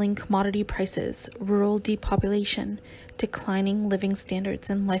 falling commodity prices, rural depopulation, declining living standards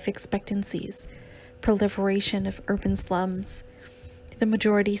and life expectancies, proliferation of urban slums, the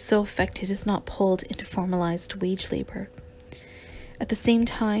majority so affected is not pulled into formalized wage labor. At the same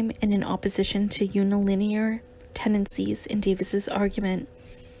time, and in opposition to unilinear tendencies in Davis's argument,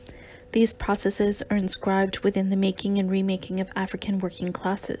 these processes are inscribed within the making and remaking of African working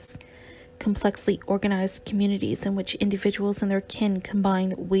classes, complexly organized communities in which individuals and their kin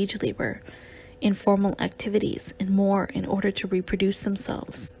combine wage labor, informal activities, and more in order to reproduce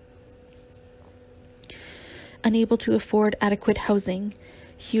themselves. Unable to afford adequate housing,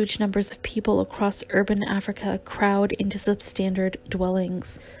 huge numbers of people across urban Africa crowd into substandard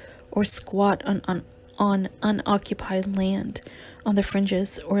dwellings or squat on unoccupied land on the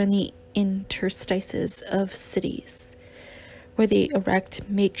fringes or in the interstices of cities, where they erect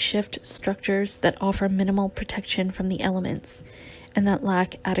makeshift structures that offer minimal protection from the elements and that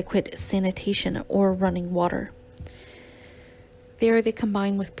lack adequate sanitation or running water. There they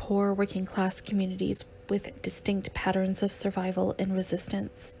combine with poor working-class communities with distinct patterns of survival and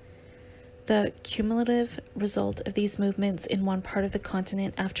resistance. The cumulative result of these movements in one part of the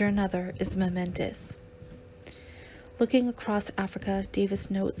continent after another is momentous. Looking across Africa,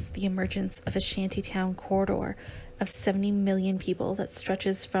 Davis notes the emergence of a shantytown corridor of 70 million people that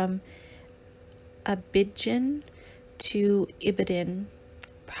stretches from Abidjan to Ibadan,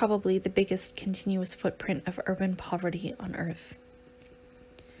 probably the biggest continuous footprint of urban poverty on Earth.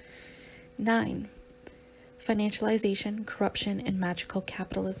 9. Financialization, corruption, and magical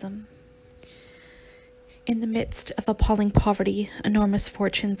capitalism. In the midst of appalling poverty, enormous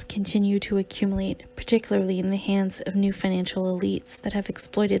fortunes continue to accumulate, particularly in the hands of new financial elites that have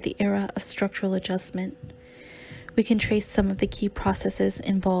exploited the era of structural adjustment. We can trace some of the key processes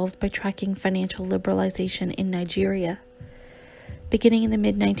involved by tracking financial liberalization in Nigeria. Beginning in the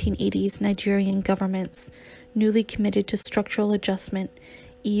mid-1980s, Nigerian governments, newly committed to structural adjustment,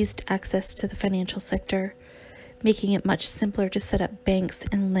 eased access to the financial sector, making it much simpler to set up banks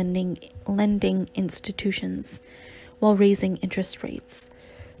and lending institutions, while raising interest rates.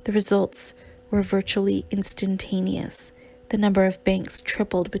 The results were virtually instantaneous. The number of banks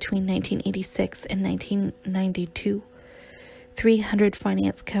tripled between 1986 and 1992. 300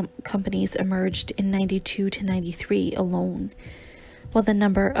 finance companies emerged in 92 to 93 alone, while the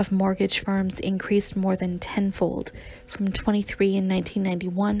number of mortgage firms increased more than tenfold, from 23 in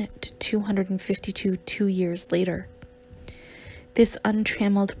 1991 to 252 2 years later. This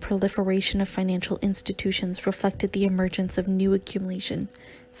untrammeled proliferation of financial institutions reflected the emergence of new accumulation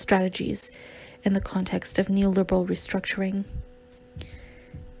strategies in the context of neoliberal restructuring.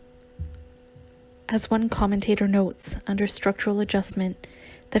 As one commentator notes, under structural adjustment,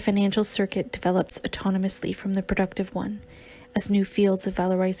 the financial circuit develops autonomously from the productive one, as new fields of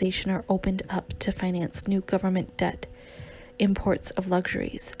valorization are opened up to finance new government debt, imports of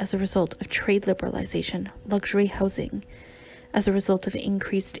luxuries as a result of trade liberalization, luxury housing, as a result of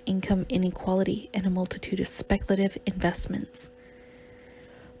increased income inequality, and a multitude of speculative investments.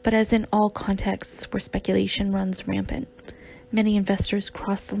 But as in all contexts where speculation runs rampant, many investors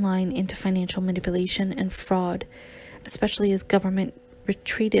cross the line into financial manipulation and fraud, especially as government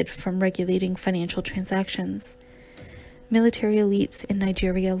retreated from regulating financial transactions. Military elites in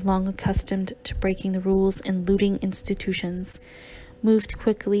Nigeria, long accustomed to breaking the rules and looting institutions, moved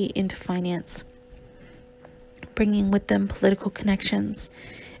quickly into finance, bringing with them political connections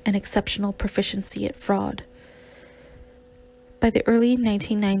and exceptional proficiency at fraud. By the early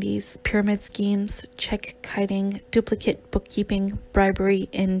 1990s, pyramid schemes, check kiting, duplicate bookkeeping, bribery,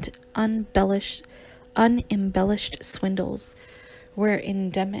 and unembellished swindles were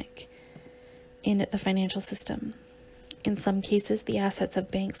endemic in the financial system. In some cases, the assets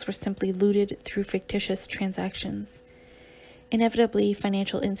of banks were simply looted through fictitious transactions. Inevitably,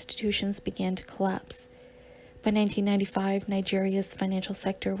 financial institutions began to collapse. By 1995, Nigeria's financial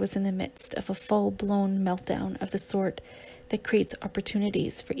sector was in the midst of a full-blown meltdown of the sort that creates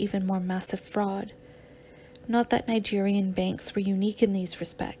opportunities for even more massive fraud. Not that Nigerian banks were unique in these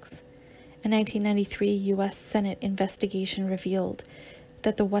respects. A 1993 U.S. Senate investigation revealed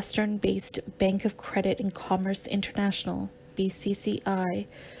that the Western-based Bank of Credit and Commerce International, BCCI,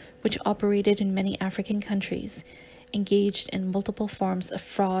 which operated in many African countries, engaged in multiple forms of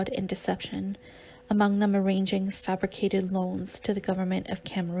fraud and deception, among them arranging fabricated loans to the government of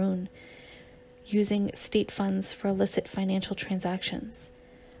Cameroon, using state funds for illicit financial transactions,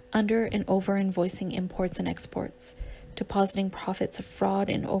 under and over invoicing imports and exports, depositing profits of fraud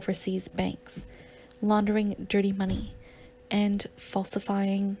in overseas banks, laundering dirty money, and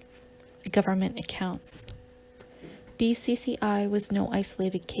falsifying government accounts. BCCI was no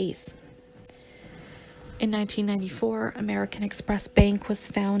isolated case. In 1994, American Express Bank was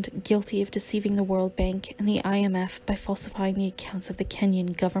found guilty of deceiving the World Bank and the IMF by falsifying the accounts of the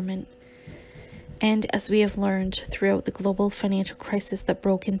Kenyan government. And as we have learned throughout the global financial crisis that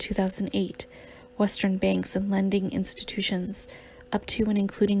broke in 2008, Western banks and lending institutions, up to and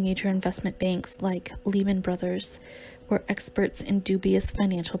including major investment banks like Lehman Brothers, were experts in dubious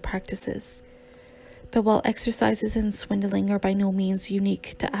financial practices. But while exercises in swindling are by no means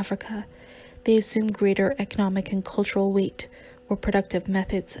unique to Africa, they assume greater economic and cultural weight, where productive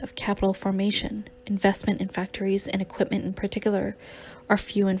methods of capital formation, investment in factories and equipment in particular, are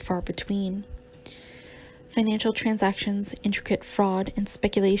few and far between. Financial transactions, intricate fraud, and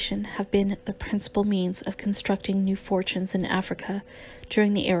speculation have been the principal means of constructing new fortunes in Africa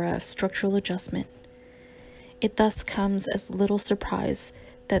during the era of structural adjustment. It thus comes as little surprise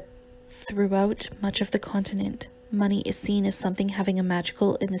that throughout much of the continent, money is seen as something having a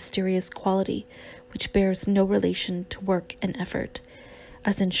magical and mysterious quality which bears no relation to work and effort,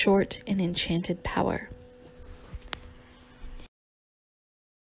 as in short, an enchanted power.